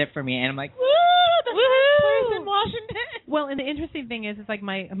did it for me. And I'm like, woo, the best place in Washington. Well, and the interesting thing is, it's like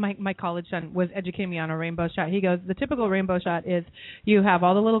my college son was educating me on a rainbow shot. He goes, the typical rainbow shot is you have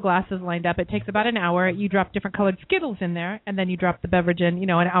all the little glasses lined up. It takes about an hour. You drop different colored Skittles in there, and then you drop the beverage in, an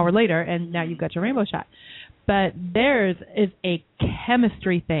hour later, and now you've got your rainbow shot. But theirs is a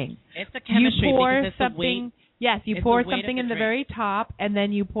chemistry thing. It's a chemistry you pour because it's something. The weight. Yes, you pour something in the very top, and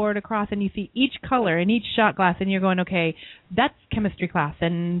then you pour it across, and you see each color in each shot glass, and you're going, okay, that's chemistry class,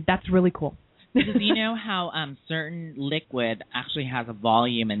 and that's really cool. Because you know how certain liquid actually has a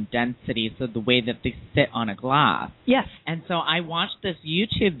volume and density, so the way that they sit on a glass. Yes. And so I watched this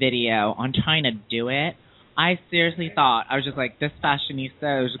YouTube video on trying to do it. I seriously thought, I was just like, this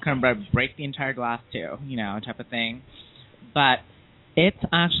fashionista is just going to break the entire glass too, type of thing. But it's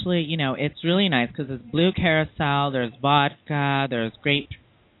actually, it's really nice because it's blue carousel, there's vodka, there's grape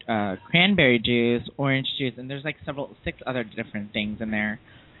cranberry juice, orange juice, and there's like 6 other different things in there.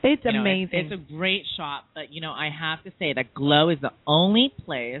 It's amazing. It's a great shot, but, I have to say that Glo is the only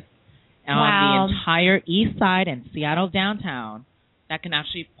place on the entire east side and Seattle downtown that can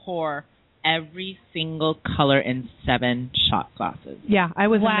actually pour every single color in 7 shot glasses. Yeah, I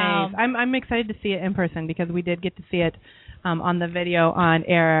was amazed. I'm excited to see it in person because we did get to see it on the video on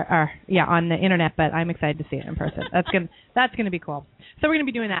air, on the internet, but I'm excited to see it in person. That's gonna be cool. So we're gonna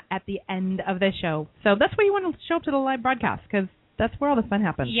be doing that at the end of the show. So that's why you want to show up to the live broadcast, because that's where all the fun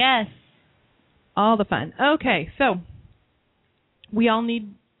happens. Yes. All the fun. Okay, so we all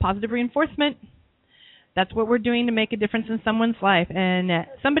need positive reinforcement. That's what we're doing to make a difference in someone's life, and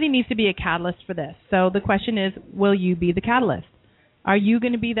somebody needs to be a catalyst for this. So the question is, will you be the catalyst? Are you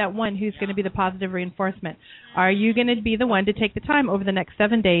going to be that one who's going to be the positive reinforcement? Are you going to be the one to take the time over the next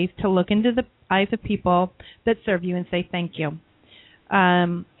 7 days to look into the eyes of people that serve you and say thank you?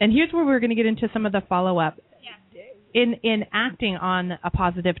 And here's where we're going to get into some of the follow-up. In acting on a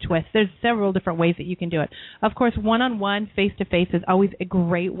positive twist, there's several different ways that you can do it. Of course, one-on-one, face-to-face is always a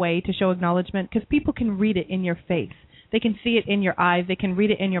great way to show acknowledgement because people can read it in your face. They can see it in your eyes. They can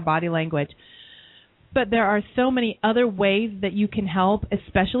read it in your body language. But there are so many other ways that you can help,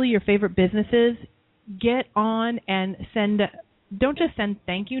 especially your favorite businesses, get on and don't just send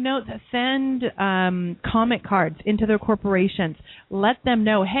thank you notes, send comment cards into their corporations. Let them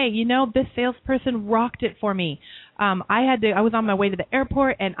know, hey, this salesperson rocked it for me. I was on my way to the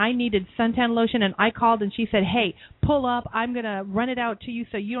airport and I needed suntan lotion, and I called and she said, hey, pull up. I'm going to run it out to you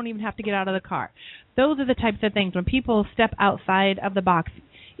so you don't even have to get out of the car. Those are the types of things when people step outside of the box.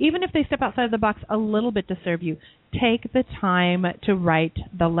 Even if they step outside of the box a little bit to serve you, take the time to write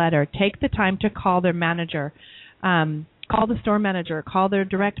the letter. Take the time to call their manager. Call the store manager, call their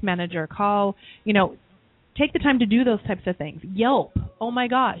direct manager, take the time to do those types of things. Yelp, oh my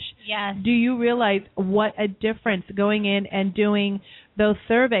gosh. Yes. Do you realize what a difference going in and doing those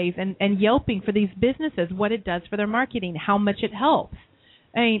surveys and Yelping for these businesses, what it does for their marketing, how much it helps?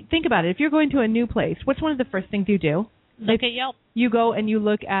 I mean, think about it. If you're going to a new place, what's one of the first things you do? Look at Yelp. You go and you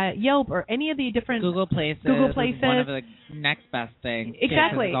look at Yelp or any of the different Google Places. Is one of the next best things.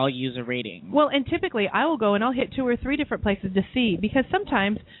 Exactly. It's all user rating. Well, and typically I will go and I'll hit 2 or 3 different places to see, because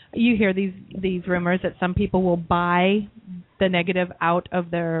sometimes you hear these rumors that some people will buy the negative out of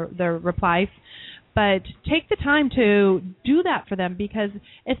their replies. But take the time to do that for them, because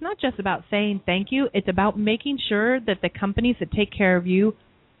it's not just about saying thank you. It's about making sure that the companies that take care of you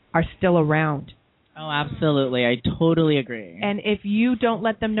are still around. Oh, absolutely. I totally agree. And if you don't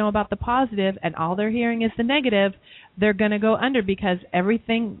let them know about the positive and all they're hearing is the negative, they're going to go under, because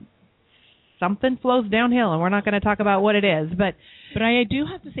something flows downhill, and we're not going to talk about what it is. But I do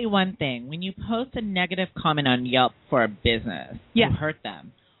have to say one thing. When you post a negative comment on Yelp for a business, you hurt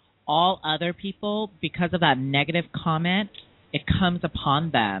them. All other people, because of that negative comment, it comes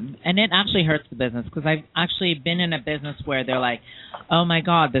upon them, and it actually hurts the business, because I've actually been in a business where they're like, oh, my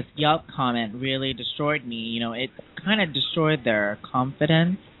God, this Yelp comment really destroyed me. It kind of destroyed their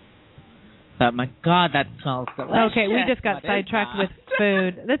confidence. But, my God, that smells delicious. Okay, we just got sidetracked with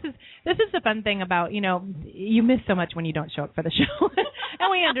food. This is the fun thing about, you miss so much when you don't show up for the show. And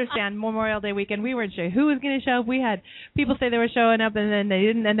we understand Memorial Day weekend, we weren't sure who was going to show up. We had people say they were showing up, and then they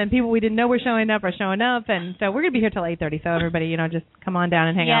didn't, and then people we didn't know were showing up are showing up. And so we're going to be here till 8:30, so everybody, just come on down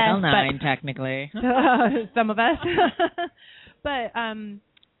and hang out. Till 9, technically. Some of us. But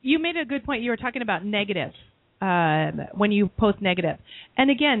you made a good point. You were talking about negative. When you post negative. And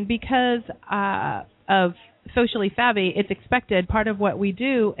again, because of Socially Savvy, it's expected. Part of what we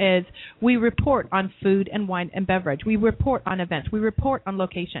do is we report on food and wine and beverage. We report on events. We report on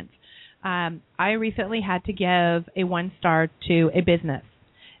locations. I recently had to give a 1-star to a business.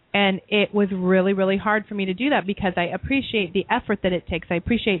 And it was really, really hard for me to do that, because I appreciate the effort that it takes. I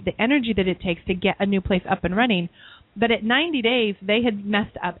appreciate the energy that it takes to get a new place up and running. But at 90 days, they had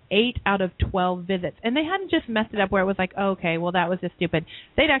messed up 8 out of 12 visits. And they hadn't just messed it up where it was like, oh, okay, well, that was just stupid.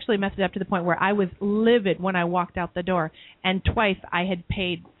 They'd actually messed it up to the point where I was livid when I walked out the door. And twice I had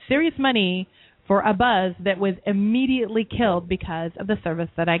paid serious money for a buzz that was immediately killed because of the service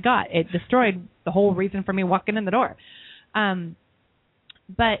that I got. It destroyed the whole reason for me walking in the door.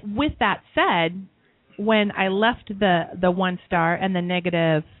 But with that said, when I left the 1-star and the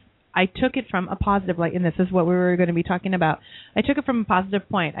negative, I took it from a positive light, and this is what we were going to be talking about. I took it from a positive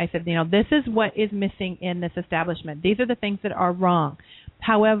point. I said, this is what is missing in this establishment. These are the things that are wrong.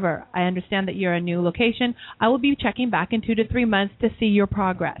 However, I understand that you're a new location. I will be checking back in 2 to 3 months to see your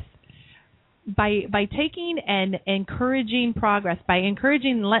progress. By taking and encouraging progress, by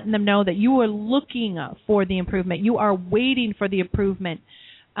encouraging and letting them know that you are looking for the improvement, you are waiting for the improvement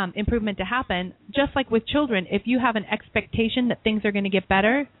to happen. Just like with children, if you have an expectation that things are going to get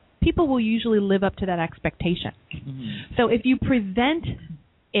better, people will usually live up to that expectation. Mm-hmm. So if you present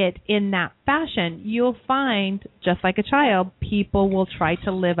it in that fashion, you'll find, just like a child, people will try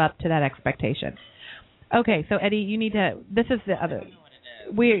to live up to that expectation. Okay, so Eddie, you need to. This is the other.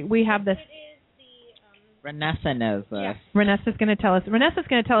 We have this. Renessa knows this. Yeah. Renessa's going to tell us. Renessa's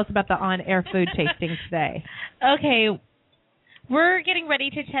going to tell us about the on-air food tasting today. Okay. We're getting ready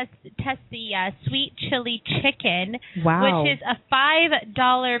to test the sweet chili chicken, which is a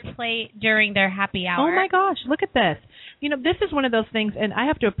 $5 plate during their happy hour. Oh, my gosh. Look at this. This is one of those things, and I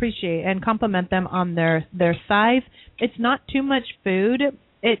have to appreciate and compliment them on their size. It's not too much food.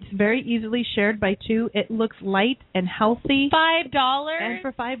 It's very easily shared by 2. It looks light and healthy. $5? And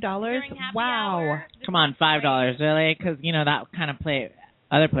for $5, wow. Hour. Come on, $5, really? Because, that kind of plate,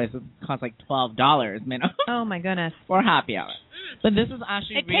 other places cost like $12 minimum. Oh, my goodness. For happy hour. But this is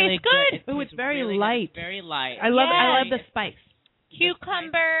actually really good. Ooh, it's very light. It's very light. I love the spice.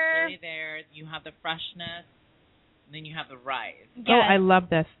 Cucumber. Really there. You have the freshness, and then you have the rice. Yes. Oh, I love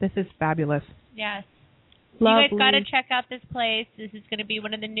this. This is fabulous. Yes. Lovely. You guys got to check out this place. This is going to be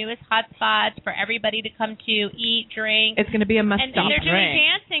one of the newest hot spots for everybody to come to, eat, drink. It's going to be a must-stop. And they're doing Drink.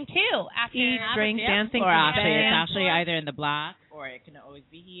 dancing, too. After Eat, drink, dancing. Or actually, it's dance actually floor. either in the black or it can always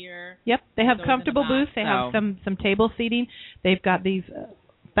be here. Yep, they have It's always in the comfortable back, booths. They have some table seating. They've got these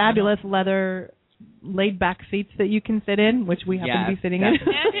fabulous leather laid-back seats that you can sit in, which we happen to be sitting in.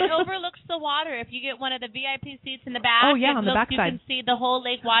 And it overlooks the water. If you get one of the VIP seats in the back, Oh, yeah, on the back you side. can see the whole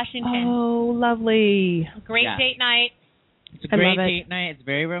Lake Washington. Oh, lovely. Great date night. It's a great date night. It's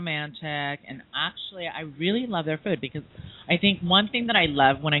very romantic. And actually, I really love their food because I think one thing that I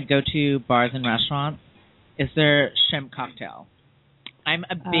love when I go to bars and restaurants is their shrimp cocktail. I'm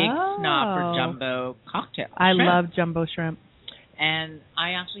a big snob for jumbo cocktails. I love jumbo shrimp. And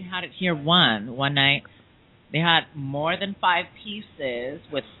I actually had it here one night. They had more than 5 pieces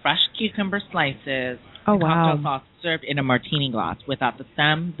with fresh cucumber slices and cocktail sauce served in a martini glass without the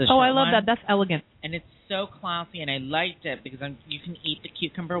stem. The I love one. that. That's elegant. And it's so classy, and I liked it because you can eat the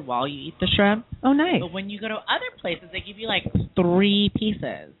cucumber while you eat the shrimp. Oh, nice. But when you go to other places, they give you like 3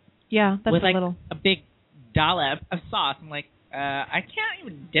 pieces. Yeah, that's with a like little. a big dollop of sauce. I'm like, I can't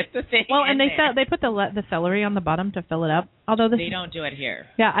even dip the thing. Well, and in they put the celery on the bottom to fill it up. Although they don't do it here.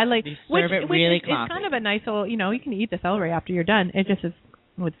 Yeah, I like. They serve it really classy. It's kind of a nice little. You can eat the celery after you're done. It just is.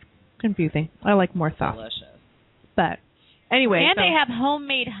 It's confusing. I like more sauce. Delicious. But anyway, And they have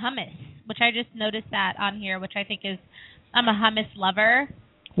homemade hummus, which I just noticed that on here, which I think is, I'm a hummus lover.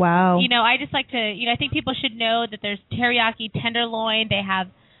 Wow. I just like to, I think people should know that there's teriyaki tenderloin. They have,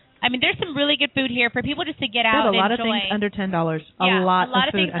 there's some really good food here for people just to get out and enjoy. a lot of things under $10. Yeah, a lot of of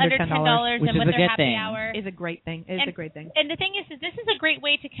food things under $10, which and is with a their good happy thing. hour. Is a great thing. It's a great thing. And the thing is this is a great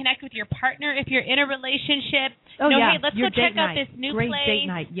way to connect with your partner if you're in a relationship. Oh, yeah. Hey, let's Your go check out night. this new great place. Great date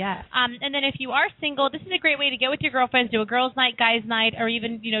night, yes. And then if you are single, this is a great way to get with your girlfriends, do a girls' night, guys' night, or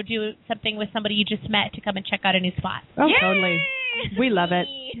even, do something with somebody you just met to come and check out a new spot. Oh, Yay! totally. We love it.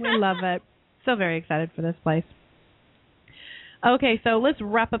 We love it. So very excited for this place. Okay, so let's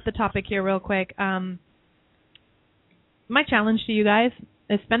wrap up the topic here real quick. My challenge to you guys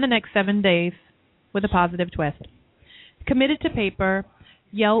is spend the next 7 days with a positive twist. Commit it to paper,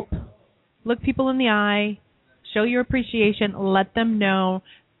 Yelp, look people in the eye, show your appreciation, let them know.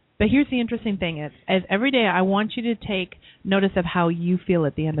 But here's the interesting thing is every day I want you to take notice of how you feel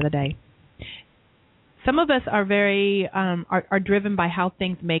at the end of the day. Some of us are very are driven by how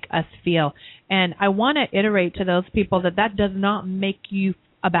things make us feel, and I want to iterate to those people that does not make you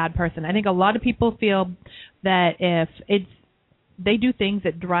a bad person. I think a lot of people feel that if they do things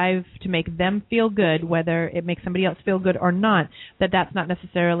that drive to make them feel good, whether it makes somebody else feel good or not, that's not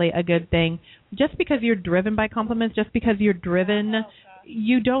necessarily a good thing. Just because you're driven by compliments, just because you're driven,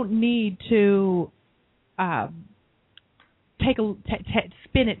 you don't need to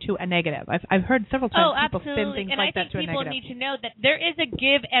spin it to a negative. I've heard several times people spin things like that to a negative. And I think people need to know that there is a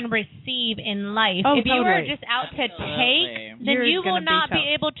give and receive in life. Oh, if you totally. are just out to take, then you will not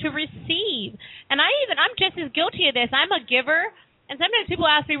be able to receive. And I'm just as guilty of this. I'm a giver. And sometimes people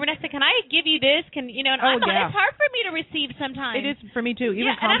ask me, Renessa, can I give you this? It's hard for me to receive sometimes. It is for me too,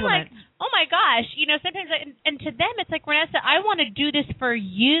 even And I'm compliments. like, oh my gosh, sometimes, and to them it's like, Renessa, I want to do this for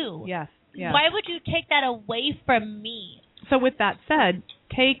you. Yes. Why would you take that away from me? So with that said,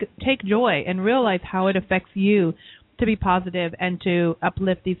 take joy and realize how it affects you to be positive and to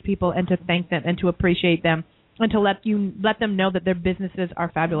uplift these people and to thank them and to appreciate them and to let them know that their businesses are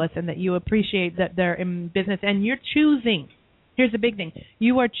fabulous and that you appreciate that they're in business and you're choosing. Here's the big thing.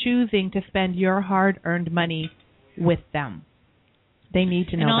 You are choosing to spend your hard-earned money with them. They need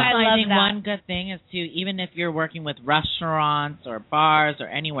to know that. I think one good thing is to, even if you're working with restaurants or bars or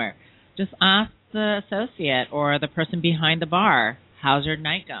anywhere, just ask the associate or the person behind the bar, how's your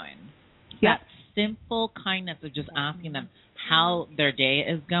night going? Yeah. That simple kindness of just asking them how their day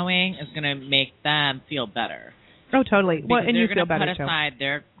is going is going to make them feel better. Oh, totally. Because and they're you feel better, going to put aside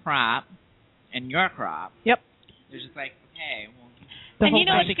their crap and your crap. Yep. They're just like, okay, well, and you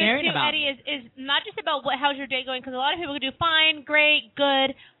know what's good too, Eddie, is not just about how's your day going, because a lot of people can do fine, great,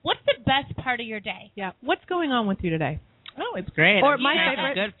 good. What's the best part of your day? Yeah. What's going on with you today? Oh, it's great. Or I'm my eating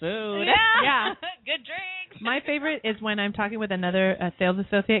favorite, good food. Yeah. Good drinks. My favorite is when I'm talking with another sales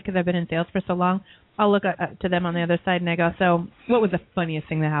associate, because I've been in sales for so long. I'll look to them on the other side and I go, so what was the funniest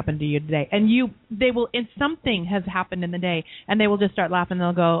thing that happened to you today? And something has happened in the day, and they will just start laughing.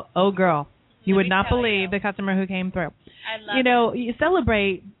 They'll go, oh, girl, you would not believe the customer who came through. I love it. You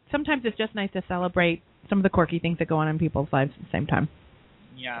celebrate. Sometimes it's just nice to celebrate some of the quirky things that go on in people's lives at the same time.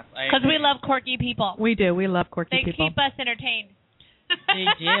 Yes. Because we love quirky people. We do. We love quirky people. They keep us entertained. They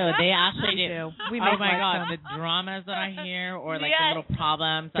do. They actually do. We Oh make my God, fun. the dramas that I hear, or like Yes. the little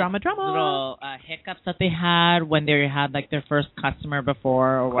problems, Drama. little hiccups that they had when they had like their first customer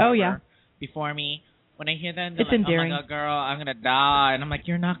before or whatever. Oh, yeah. Before me. When I hear them, they're It's like, endearing. "Oh my God, girl, I'm gonna die," and I'm like,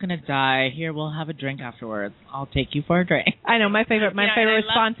 "You're not gonna die. Here, we'll have a drink afterwards. I'll take you for a drink." I know my favorite Yeah, and I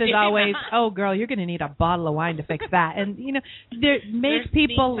response love is seeing always, that. "Oh, girl, you're going to need a bottle of wine to fix that." And make There's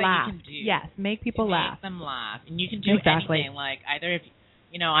people things that you laugh. can do. Yes, make people laugh. Make them laugh, and you can do Exactly. anything. Like either if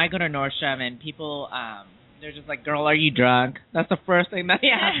I go to Nordstrom and people, they're just like, "Girl, are you drunk?" That's the first thing that they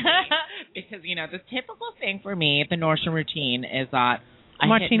ask me. Because the typical thing for me, the Nordstrom routine is that I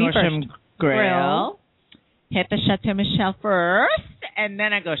Martini hit Nordstrom first. Grill. Hit the Chateau Michelle first, and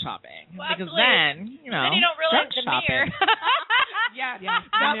then I go shopping. Well, because absolutely. then, Then you don't realize drunk the shopping. mirror. Yeah. That's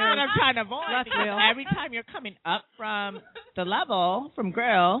what I'm trying to avoid. That's because real. every time you're coming up from the level, from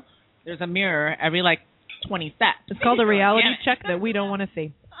Grill, there's a mirror every, 20 steps. It's called a reality Damn it. check that we don't want to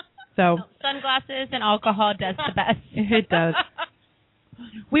see. So Sunglasses and alcohol does the best. it does.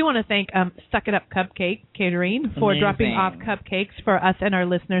 We want to thank Suck It Up Cupcake Catering for dropping off cupcakes for us and our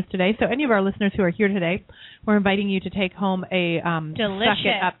listeners today. So any of our listeners who are here today, we're inviting you to take home a Delicious. Suck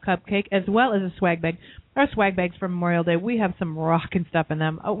It Up cupcake as well as a swag bag. Our swag bags for Memorial Day, we have some rockin' stuff in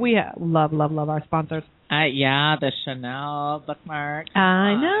them. We love our sponsors. The Chanel bookmark.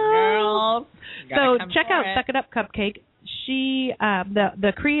 I know. Girls. So check out Suck It Up Cupcake. She,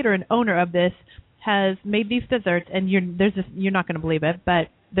 the creator and owner of this, has made these desserts, and you're not going to believe it, but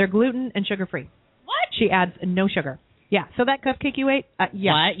they're gluten and sugar free. What? She adds no sugar. Yeah. So that cupcake you ate,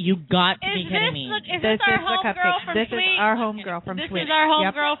 yeah. What? You got to be kidding me. Is this our homegirl from This Sweet? is our homegirl from Sweet. This is our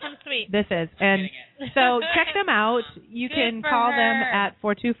Yep. homegirl from Sweet. This is. And so check them out. You Good can for call them her. at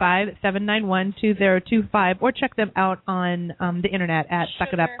 425-791-2025 or check them out on the internet at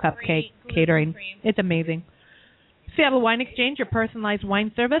Suck It Up Cupcake Catering. It's amazing. Seattle Wine Exchange, your personalized wine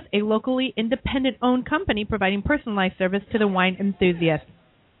service, a locally independent-owned company providing personalized service to the wine enthusiast.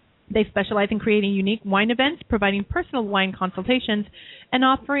 They specialize in creating unique wine events, providing personal wine consultations, and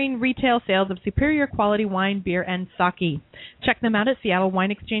offering retail sales of superior quality wine, beer, and sake. Check them out at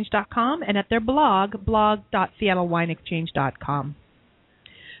seattlewineexchange.com and at their blog, blog.seattlewineexchange.com.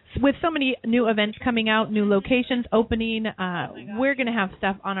 With so many new events coming out, new locations opening, we're going to have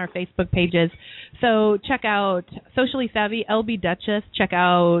stuff on our Facebook pages. So check out Socially Savvy LB Dutchess. Check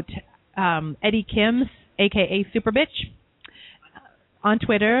out Eddie Kim's, a.k.a. Superbetch. On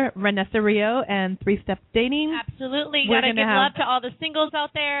Twitter, Renessa Rio and 3-Step Dating. Absolutely. We're Got to gonna give have- love to all the singles out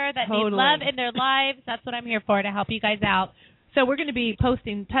there that need love in their lives. That's what I'm here for, to help you guys out. So we're going to be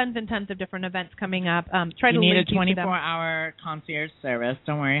posting tons and tons of different events coming up. You need a 24-hour concierge service.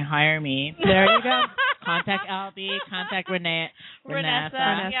 Don't worry, hire me. There you go. Contact LB, contact Renessa.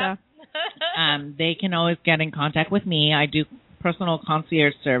 Renessa. Yep. They can always get in contact with me. I do personal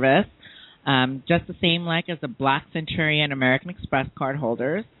concierge service. Just the same as the Black Centurion American Express card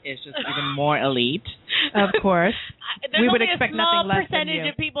holders. It's just even more elite. Of course. There's We would only expect a small nothing less than percentage you.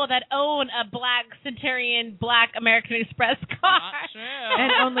 of people that own a Black Centurion Black American Express card. Not true.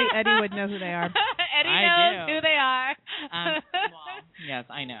 And only Eddie would know who they are. Eddie I knows do. who they are. Yes,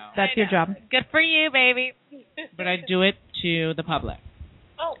 I know. That's your job. Good for you, baby. But I do it to the public.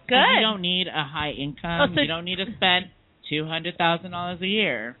 Oh, You good. don't need a high income. so- You don't need to spend $200,000 a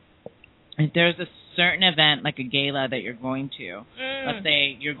year. If there's a certain event, like a gala that you're going to, let's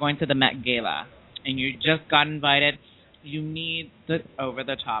say you're going to the Met Gala, and you just got invited, you need the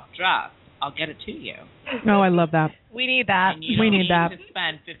over-the-top dress. I'll get it to you. Oh, I love that. We need that. And you We don't need that. to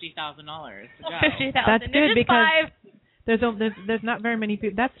spend $50,000 to go. 50,000. That's good because $5. there's not very many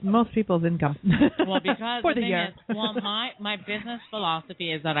people. That's most people's income. Well, because for the the thing year. is, my business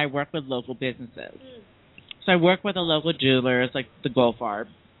philosophy is that I work with local businesses. So I work with the local jewelers, like the Goldfarb.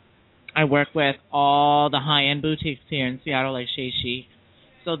 I work with all the high-end boutiques here in Seattle, like Shea Chic.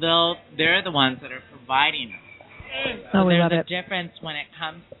 So they're the ones that are providing it. So we love there's it. a difference when it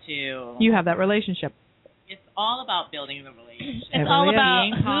comes to... You have that relationship. It's all about building the relationship. It It's all really is. about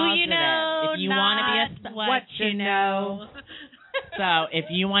Being who you positive. know, If you want to be not what you know. So if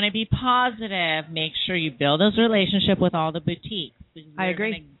you want to be positive, make sure you build those relationships with all the boutiques. I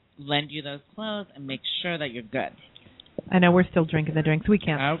agree. They're going to lend you those clothes and make sure that you're good. I know we're still drinking the drinks. We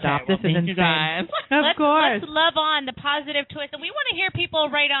can't stop. Well, This is thank you insane. guys. Of course. Let's love on the positive twist. And we want to hear people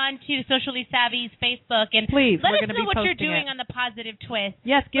write on to Socially Savvy's Facebook. And Please, let we're us going to know be what you're posting doing it. on the positive twist.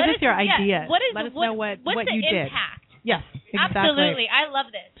 Yes, give us your ideas. Let us know what what's you the did. impact? Yes, exactly. Absolutely. I love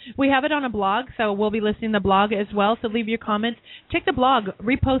this. We have it on a blog, so we'll be listing the blog as well. So leave your comments. Check the blog.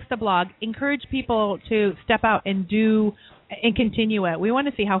 Repost the blog. Encourage people to step out and do and continue it. We want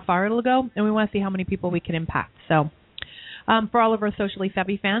to see how far it'll go, and we want to see how many people we can impact. So For all of our socially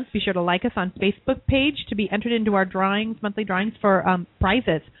savvy fans, be sure to like us on Facebook page to be entered into our monthly drawings for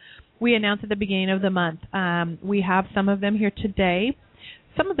prizes. We announce at the beginning of the month. We have some of them here today.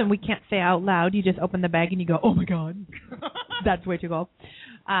 Some of them we can't say out loud. You just open the bag and you go, oh, my God. That's way too cool.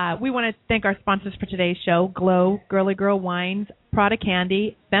 We want to thank our sponsors for today's show, Glo, Girly Girl Wines, Prada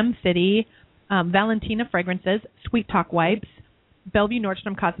Candy, Femme City, Valentina Fragrances, Sweet Talk Wipes, Bellevue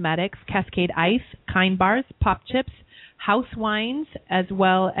Nordstrom Cosmetics, Cascade Ice, Kind Bars, Pop Chips, House Wines, as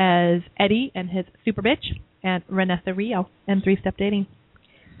well as Eddie and his Superbetch, and Renessa Rios and 3-Step Dating.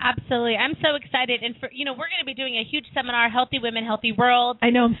 Absolutely. I'm so excited. And, we're going to be doing a huge seminar, Healthy Women, Healthy World.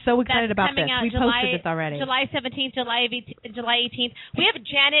 I know. I'm so excited about this. We posted this already. July 17th, July 18th. We have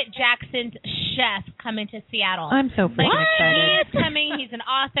Janet Jackson's chef coming to Seattle. I'm so freaking excited. He is coming. He's an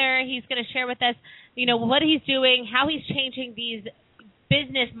author. He's going to share with us, what he's doing, how he's changing these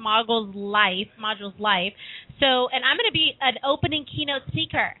business modules' life. So, and I'm going to be an opening keynote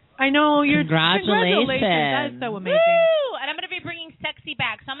speaker. I know. Congratulations. That is so amazing. Woo! And I'm going to be bringing sexy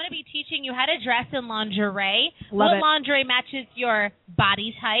back. So I'm going to be teaching you how to dress in lingerie. What lingerie matches your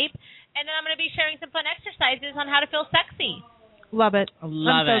body type. And then I'm going to be sharing some fun exercises on how to feel sexy. Love it.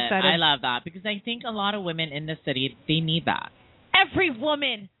 Love I'm so it. excited. I love that because I think a lot of women in the city, they need that. Every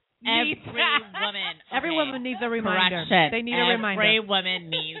woman needs Every woman needs a reminder. Correction. They need a reminder. Every woman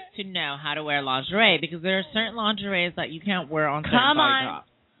needs to know how to wear lingerie because there are certain lingeries that you can't wear on certain body tops.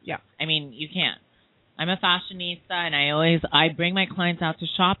 Yeah. I mean, you can't. I'm a fashionista, and I bring my clients out to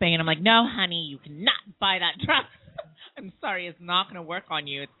shopping, and I'm like, no, honey, you cannot buy that dress. I'm sorry, it's not going to work on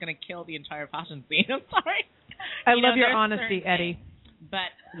you. It's going to kill the entire fashion scene. I'm sorry. I love your honesty, Eddie.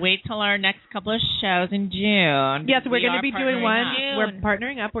 But wait till our next couple of shows in June. Yes, we're going to be doing one. We're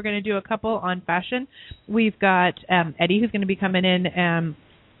partnering up. We're going to do a couple on fashion. We've got Eddie, who's going to be coming in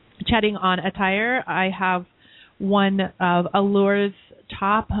chatting on attire. I have one of Allure's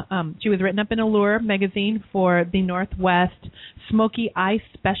top. She was written up in Allure magazine for the Northwest Smoky Eye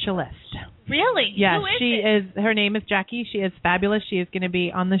Specialist. Really? Yes, her name is Jackie. She is fabulous. She is going to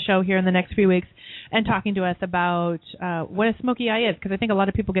be on the show here in the next few weeks and talking to us about what a smoky eye is, because I think a lot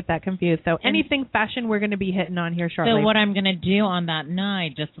of people get that confused. So anything fashion we're going to be hitting on here shortly. So what I'm going to do on that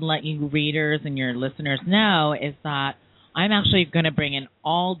night, just to let you readers and your listeners know, is that I'm actually going to bring in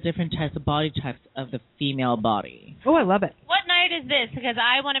all different types of body types of the female body. Oh, I love it. What night is this? Because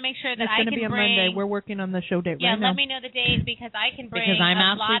I want to make sure that I can bring... It's going to be a Monday. We're working on the show date right now. Yeah, let me know the date because I can bring Because I'm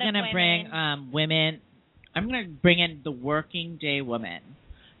a actually going to bring women... I'm going to bring in the working day woman.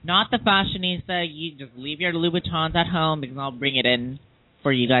 Not the fashionista. You just leave your Louboutins at home because I'll bring it in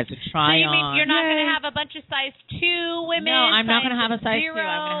for you guys to try on. So you mean you're not going to have a bunch of size 2 women? No, I'm not going to have a size 2.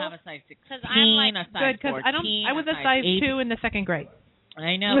 I'm going to have a size 16, a size 14, I was a size 2 in the second grade.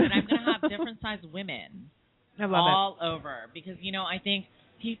 I know, but I'm going to have different size women all it. over because, I think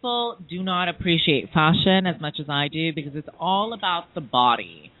people do not appreciate fashion as much as I do because it's all about the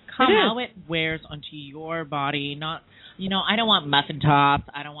body. How it wears onto your body, not... I don't want muffin tops.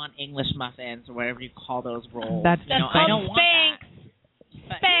 I don't want English muffins or whatever you call those rolls. That's I don't want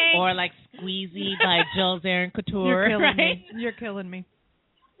that. Or like Squeezy by Jules Aaron Couture. You're killing me.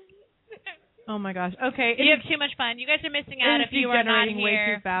 Oh my gosh. Okay. You have too much fun. You guys are missing out if you are not here.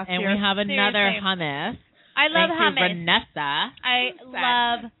 Way too fast and here. we have another hummus. I love Thank hummus. you, Renessa. I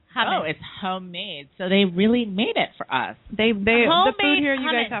love hummus. Oh, it's homemade. So they really made it for us. The food here,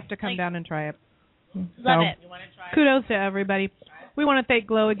 you guys have to come down and try it. Love it. You want to try kudos to everybody. We want to thank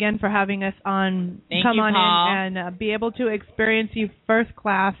Glo again for having us on. Thank come you, on Paul. in and be able to experience you first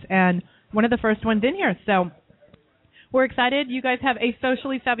class and one of the first ones in here. So we're excited. You guys have a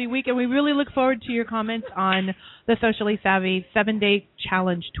socially savvy week, and we really look forward to your comments on the socially savvy 7-day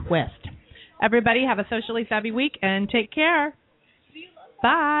challenge twist. Everybody have a socially savvy week and take care.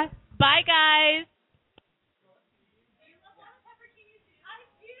 Bye. Bye, guys.